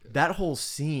shush. That whole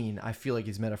scene, I feel like,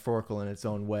 is metaphorical in its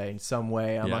own way. In some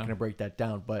way, I'm not going to break that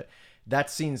down, but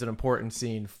that scene's an important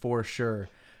scene for sure.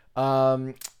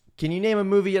 Can you name a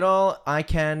movie at all? I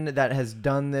can, that has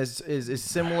done this, is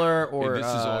similar, or this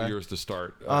is all yours to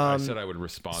start. I said I would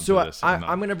respond to this. So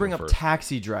I'm going to bring up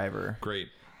Taxi Driver. Great.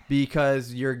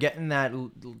 Because you're getting that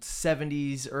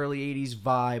 70s, early 80s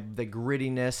vibe, the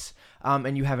grittiness,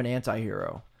 and you have an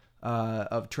anti-hero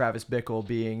of Travis Bickle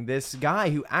being this guy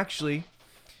who actually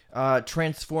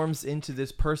transforms into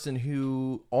this person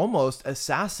who almost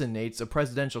assassinates a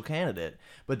presidential candidate,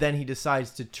 but then he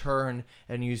decides to turn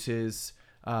and use his,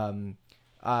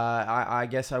 I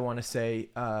guess I want to say,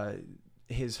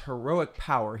 his heroic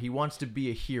power. He wants to be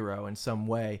a hero in some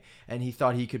way, and he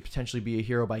thought he could potentially be a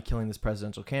hero by killing this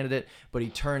presidential candidate, but he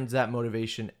turns that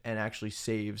motivation and actually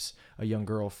saves a young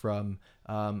girl from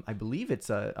I believe it's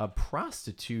a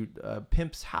prostitute,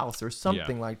 pimp's house or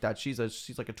something like that. She's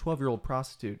like a 12-year-old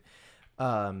prostitute,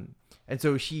 and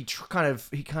so he kind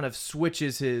of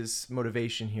switches his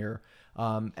motivation here,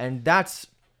 and that's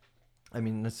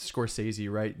Scorsese,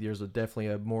 right? There's definitely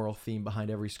a moral theme behind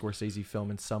every Scorsese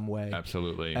film in some way.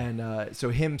 Absolutely. And so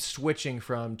him switching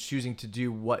from choosing to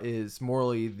do what is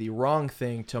morally the wrong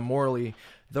thing to morally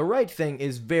the right thing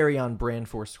is very on brand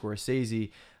for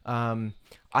Scorsese.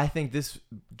 I think this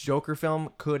Joker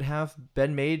film could have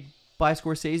been made by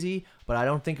Scorsese, but I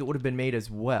don't think it would have been made as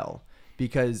well,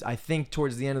 because I think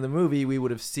towards the end of the movie we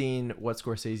would have seen what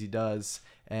Scorsese does,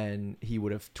 and he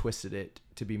would have twisted it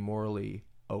to be morally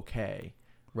okay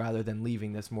rather than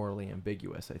leaving this morally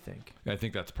ambiguous. I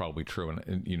think that's probably true,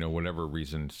 and you know, whatever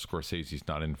reason Scorsese's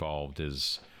not involved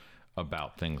is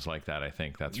about things like that. I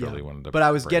think that's really one of the. But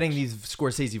I was getting these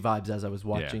Scorsese vibes as I was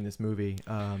watching this movie,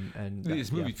 and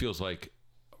this movie feels like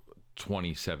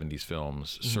 2070s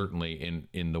films, certainly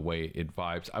in the way it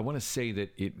vibes. I want to say that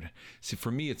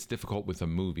for me, it's difficult with a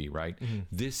movie, right?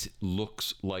 This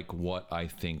looks like what I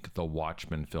think the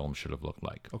Watchmen film should have looked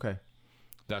like. Okay.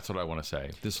 That's what I want to say.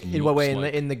 This in what way?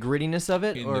 In the grittiness of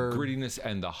it? The grittiness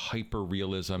and the hyper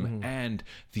realism and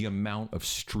the amount of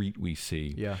street we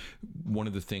see. Yeah. One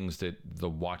of the things that the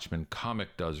Watchmen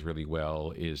comic does really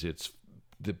well is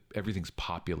everything's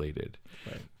populated.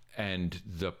 Right. And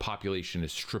the population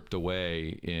is stripped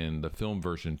away in the film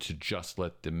version to just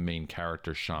let the main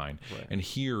character shine. Right. And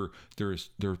here,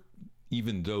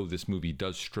 even though this movie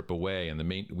does strip away and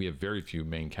we have very few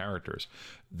main characters,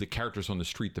 the characters on the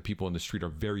street, the people on the street are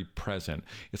very present.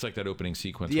 It's like that opening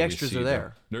sequence. The extras are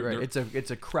there. Right.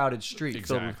 It's a crowded street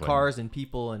filled with cars and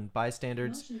people and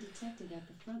bystanders. Motion detected at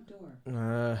the front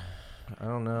door. I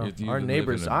don't know. Our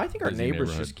neighbors. I think our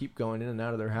neighbors just keep going in and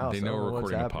out of their house. They know we're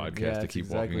recording a podcast to keep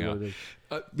walking out.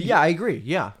 Yeah, I agree.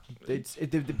 Yeah,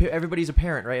 everybody's a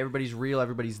parent, right? Everybody's real.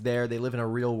 Everybody's there. They live in a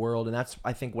real world, and that's,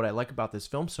 I think, what I like about this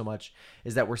film so much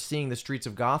is that we're seeing the streets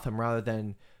of Gotham rather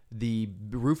than the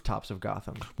rooftops of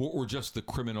Gotham, or just the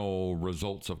criminal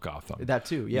results of Gotham. That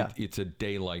too, yeah. It's a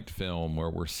daylight film where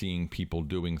we're seeing people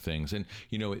doing things, and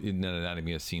you know, in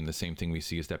Anatomy of a Scene, the same thing we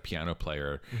see is that piano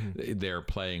player. They're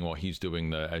playing while he's doing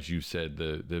the, as you said,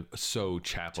 the so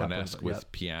Chaplin-esque with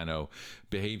piano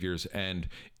behaviors, and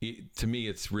to me,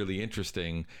 it's really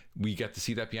interesting. We get to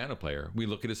see that piano player. We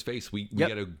look at his face. We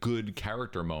get a good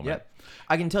character moment. Yep.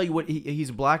 I can tell you what he's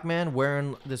a black man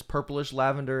wearing this purplish,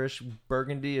 lavenderish,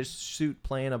 burgundy-ish suit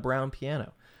playing a brown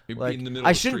piano. Like, in the middle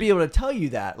I of the shouldn't street. be able to tell you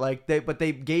that. But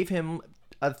they gave him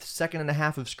a second and a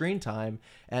half of screen time,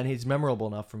 and he's memorable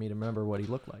enough for me to remember what he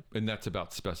looked like. And that's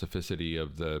about specificity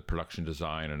of the production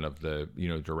design and of the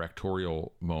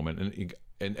directorial moment. And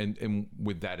and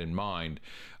with that in mind,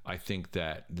 I think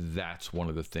that that's one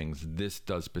of the things this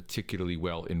does particularly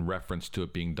well in reference to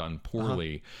it being done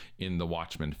poorly in the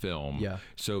Watchmen film. Yeah.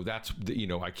 So that's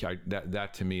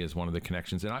that to me is one of the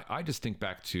connections, and I just think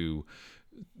back to,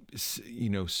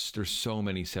 there's so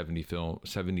many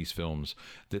 70s films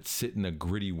that sit in a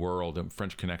gritty world, and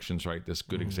French Connection's right this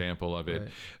good example of it.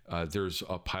 Right. There's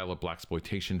a pile of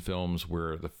blaxploitation films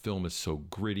where the film is so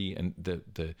gritty and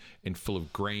and full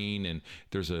of grain, and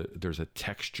there's a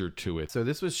texture to it. So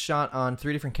this was shot on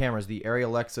 3 different cameras: the Arri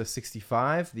Alexa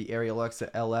 65, the Arri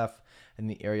Alexa LF, and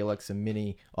the Arri Alexa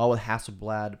Mini, all with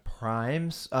Hasselblad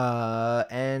primes.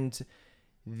 And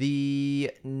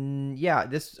the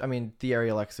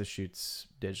Arri Alexa shoots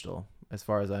digital as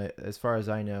far as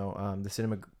I know. The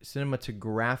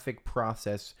cinematographic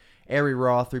process, Arri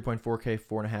Raw 3.4K,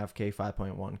 4.5K,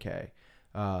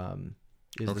 5.1K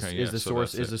is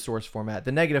the source format.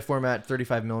 The negative format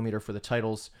 35mm for the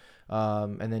titles,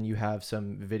 and then you have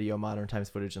some video modern times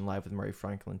footage and Live with Murray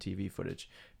Franklin TV footage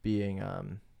being a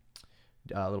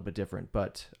little bit different.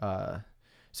 But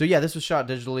so yeah, this was shot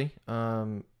digitally.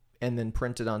 And then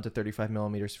printed onto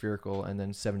 35mm spherical and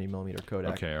then 70mm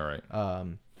Kodak. Okay, all right.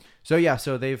 So yeah,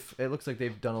 so it looks like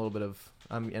they've done a little bit of,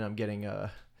 I'm getting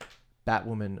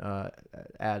Batwoman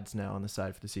ads now on the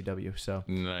side for the CW. So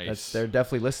nice. They're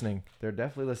definitely listening.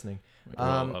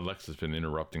 Well, Alexa's been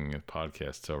interrupting the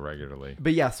podcast so regularly.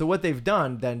 But yeah, so what they've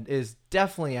done then is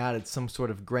definitely added some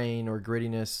sort of grain or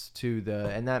grittiness to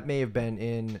and that may have been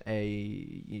in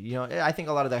I think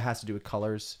a lot of that has to do with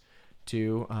colors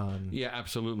too. Yeah,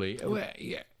 absolutely.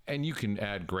 Yeah, and you can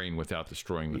add grain without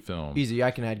destroying the film. Easy. I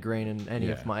can add grain in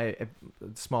any of my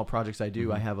small projects I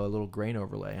do. I have a little grain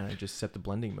overlay, and I just set the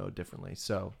blending mode differently.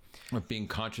 So, being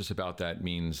conscious about that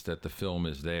means that the film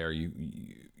is there.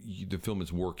 The film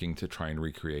is working to try and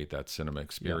recreate that cinema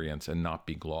experience and not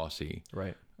be glossy.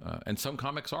 Right. And some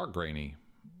comics are grainy.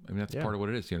 I mean, that's part of what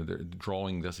it is. The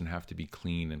drawing doesn't have to be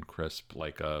clean and crisp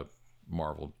like a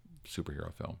Marvel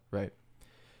superhero film. Right.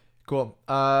 Cool.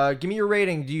 Give me your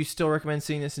rating. Do you still recommend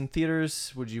seeing this in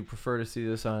theaters? Would you prefer to see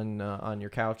this on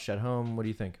your couch at home? What do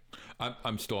you think?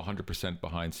 I'm still 100%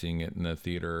 behind seeing it in the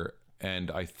theater,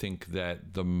 and I think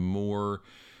that the more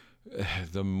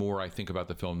I think about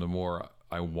the film, the more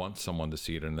I want someone to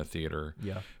see it in the theater.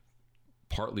 Yeah.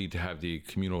 Partly to have the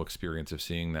communal experience of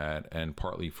seeing that, and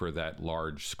partly for that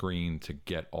large screen to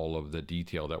get all of the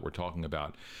detail that we're talking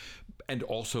about. And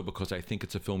also because I think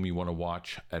it's a film you want to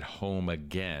watch at home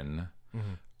again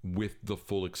with the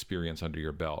full experience under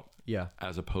your belt. Yeah.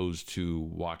 As opposed to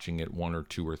watching it 1 or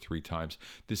 2 or 3 times.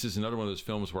 This is another one of those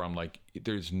films where I'm like, you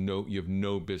have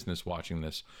no business watching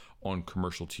this on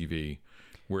commercial TV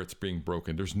where it's being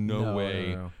broken. There's no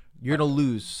way. No. You're going to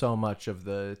lose so much of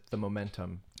the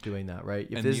momentum doing that, right?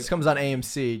 If this comes on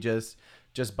AMC,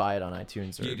 just buy it on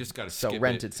iTunes, or you just got to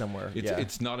rent it somewhere.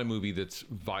 It's not a movie that's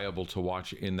viable to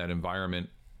watch in that environment.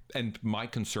 And my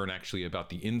concern actually about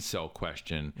the incel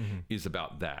question is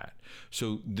about that.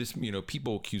 So this,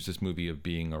 people accuse this movie of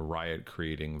being a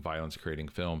violence creating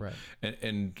film. Right.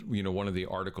 And one of the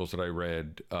articles that I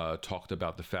read talked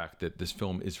about the fact that this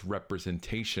film is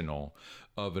representational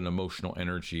of an emotional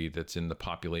energy that's in the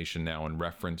population now in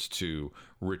reference to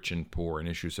rich and poor and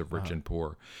issues of rich and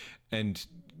poor. And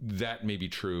that may be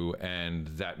true, and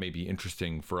that may be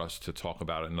interesting for us to talk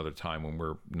about at another time when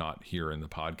we're not here in the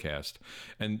podcast.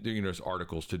 And there's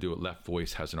articles to do it. Left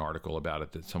Voice has an article about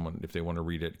it that someone, if they want to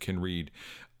read it, can read.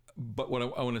 But what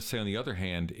I want to say on the other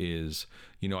hand is,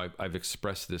 I've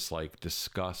expressed this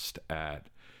disgust at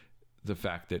the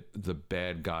fact that the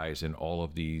bad guys in all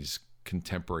of these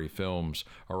contemporary films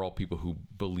are all people who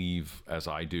believe, as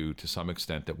I do to some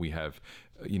extent, that we have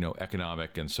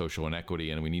economic and social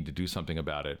inequity and we need to do something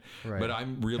about it. Right. But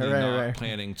I'm really not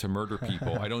planning to murder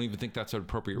people. I don't even think that's an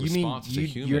appropriate response as a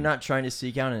human. You're not trying to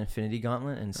seek out an infinity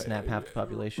gauntlet and snap half the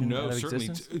population out of certainly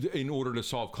existence? In order to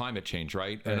solve climate change,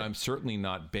 right? And I'm certainly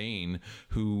not Bane,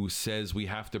 who says we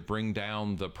have to bring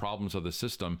down the problems of the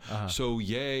system. So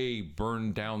yay,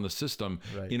 burn down the system.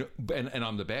 Right. And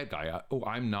I'm the bad guy.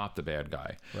 I'm not the bad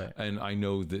guy. Right. And I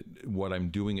know that what I'm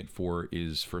doing it for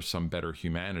is for some better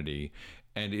humanity.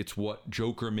 And it's what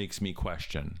Joker makes me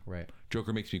question. Right.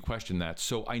 Joker makes me question that.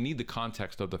 So I need the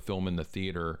context of the film in the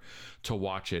theater to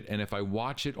watch it. And if I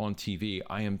watch it on TV,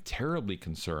 I am terribly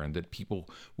concerned that people,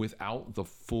 without the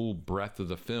full breadth of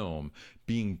the film,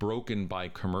 being broken by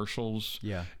commercials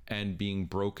and being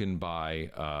broken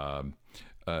by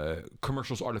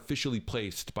commercials artificially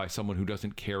placed by someone who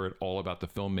doesn't care at all about the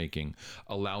filmmaking,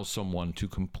 allows someone to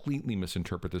completely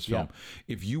misinterpret this film.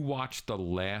 If you watch the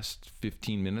last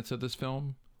 15 minutes of this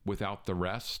film without the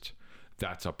rest,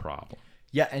 that's a problem.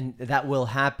 Yeah, and that will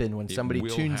happen when somebody will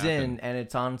tunes happen. in and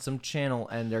it's on some channel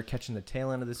and they're catching the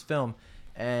tail end of this film,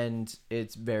 and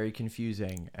it's very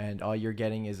confusing, and all you're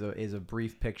getting is a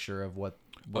brief picture of what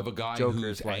of a guy Joker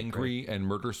who's is like, angry and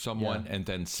murders someone Yeah. and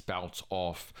then spouts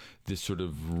off this sort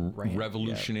of Rant,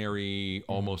 revolutionary,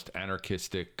 almost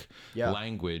anarchistic Yeah.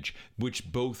 language,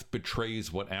 which both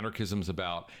betrays what anarchism's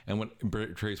about and what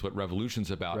betrays what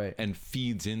revolution's about, Right. and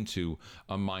feeds into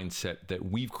a mindset that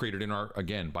we've created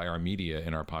by our media,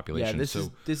 in our Yeah, population. this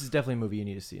is definitely a movie you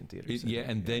need to see in theaters.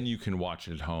 Then you can watch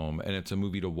it at home, and it's a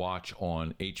movie to watch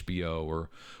on HBO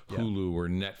or Hulu or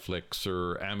Netflix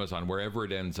or Amazon, wherever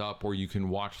it ends up, or you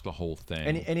can watch the whole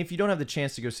thing. And if you don't have the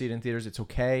chance to go see it in theaters, it's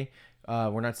okay.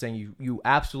 We're not saying you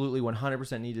absolutely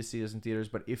 100% need to see this in theaters,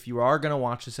 but if you are going to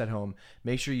watch this at home,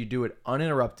 make sure you do it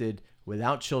uninterrupted,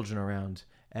 without children around,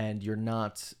 and you're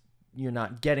not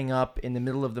getting up in the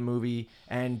middle of the movie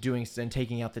and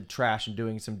taking out the trash and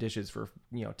doing some dishes for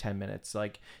 10 minutes.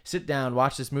 Like, sit down,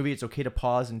 watch this movie. It's okay to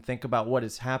pause and think about what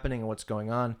is happening and what's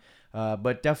going on,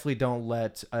 but definitely don't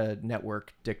let a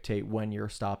network dictate when you're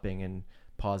stopping and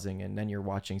pausing, and then you're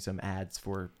watching some ads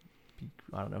for,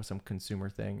 I don't know, some consumer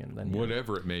thing, and then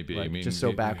whatever it may be. like, I mean, just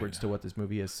so backwards to what this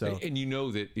movie is. So, and you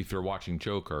know that if you're watching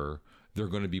Joker, they're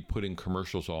going to be putting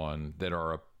commercials on that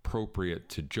are appropriate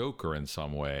to Joker in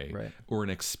some way, Right. or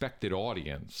an expected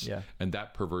audience. Yeah. And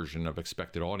that perversion of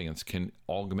expected audience can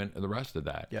augment the rest of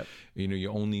that. Yep. You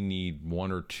only need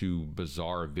one or two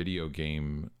bizarre video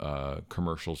game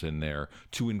commercials in there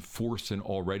to enforce an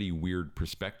already weird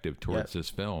perspective towards this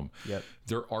film. Yep.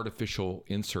 They're artificial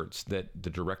inserts that the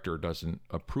director doesn't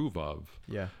approve of.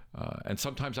 yeah. And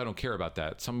sometimes I don't care about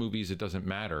that. Some movies, it doesn't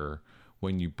matter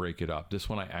when you break it up. This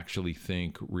one I actually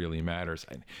think really matters.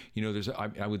 And,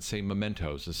 I would say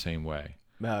Memento's the same way.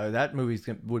 That movie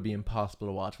would be impossible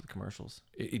to watch with commercials.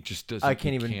 It just doesn't. I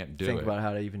can't even do think it. about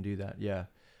how to even do that. Yeah.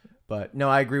 But no,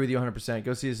 I agree with you 100%.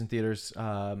 Go see this in theaters.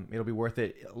 It'll be worth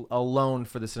it alone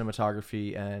for the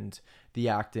cinematography and the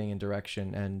acting and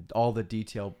direction and all the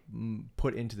detail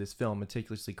put into this film,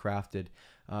 meticulously crafted.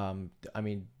 I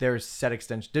mean, there's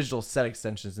digital set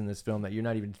extensions in this film that you're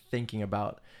not even thinking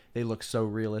about. They look so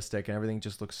realistic and everything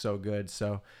just looks so good.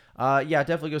 So, yeah,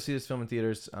 definitely go see this film in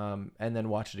theaters, and then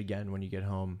watch it again when you get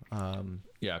home.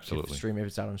 Yeah, absolutely. If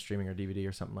it's out on streaming or DVD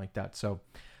or something like that. So,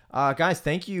 guys,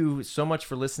 thank you so much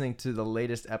for listening to the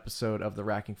latest episode of the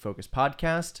Racking Focus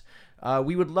podcast.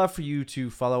 We would love for you to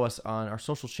follow us on our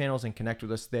social channels and connect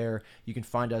with us there. You can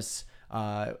find us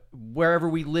wherever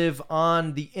we live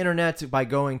on the internet by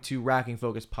going to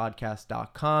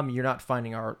rackingfocuspodcast.com. You're not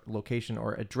finding our location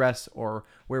or address or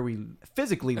where we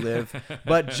physically live,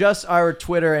 but just our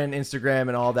Twitter and Instagram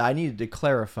and all that. I needed to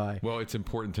clarify. Well, it's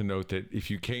important to note that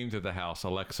if you came to the house,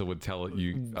 Alexa would tell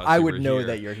you. I would know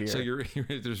that you're here. So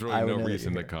there's really no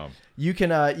reason to come. You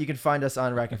can find us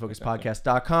on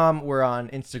rackingfocuspodcast.com. We're on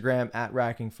Instagram at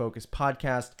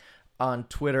rackingfocuspodcast, on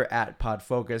Twitter at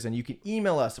podfocus, and you can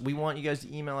email us. We want you guys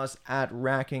to email us at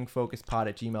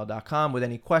rackingfocuspod@gmail.com with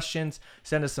any questions.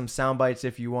 Send us some sound bites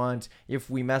if you want. If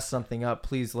we mess something up,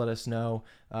 please let us know.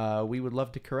 We would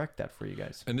love to correct that for you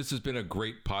guys. And this has been a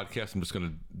great podcast. I'm just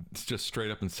going to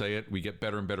straight up and say it. We get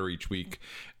better and better each week.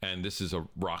 And this is a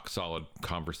rock solid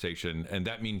conversation. And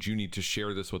that means you need to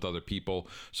share this with other people.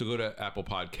 So go to Apple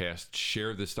Podcasts,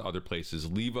 share this to other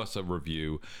places, leave us a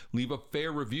review, leave a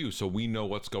fair review so we know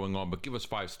what's going on, but give us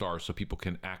 5 stars so people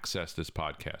can access this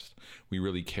podcast. We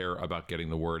really care about getting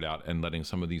the word out and letting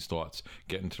some of these thoughts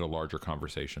get into the larger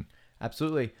conversation.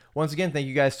 Absolutely. Once again, thank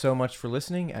you guys so much for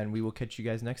listening, and we will catch you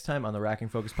guys next time on the Racking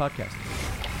Focus podcast.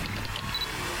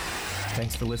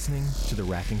 Thanks for listening to the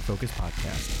Racking Focus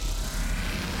podcast.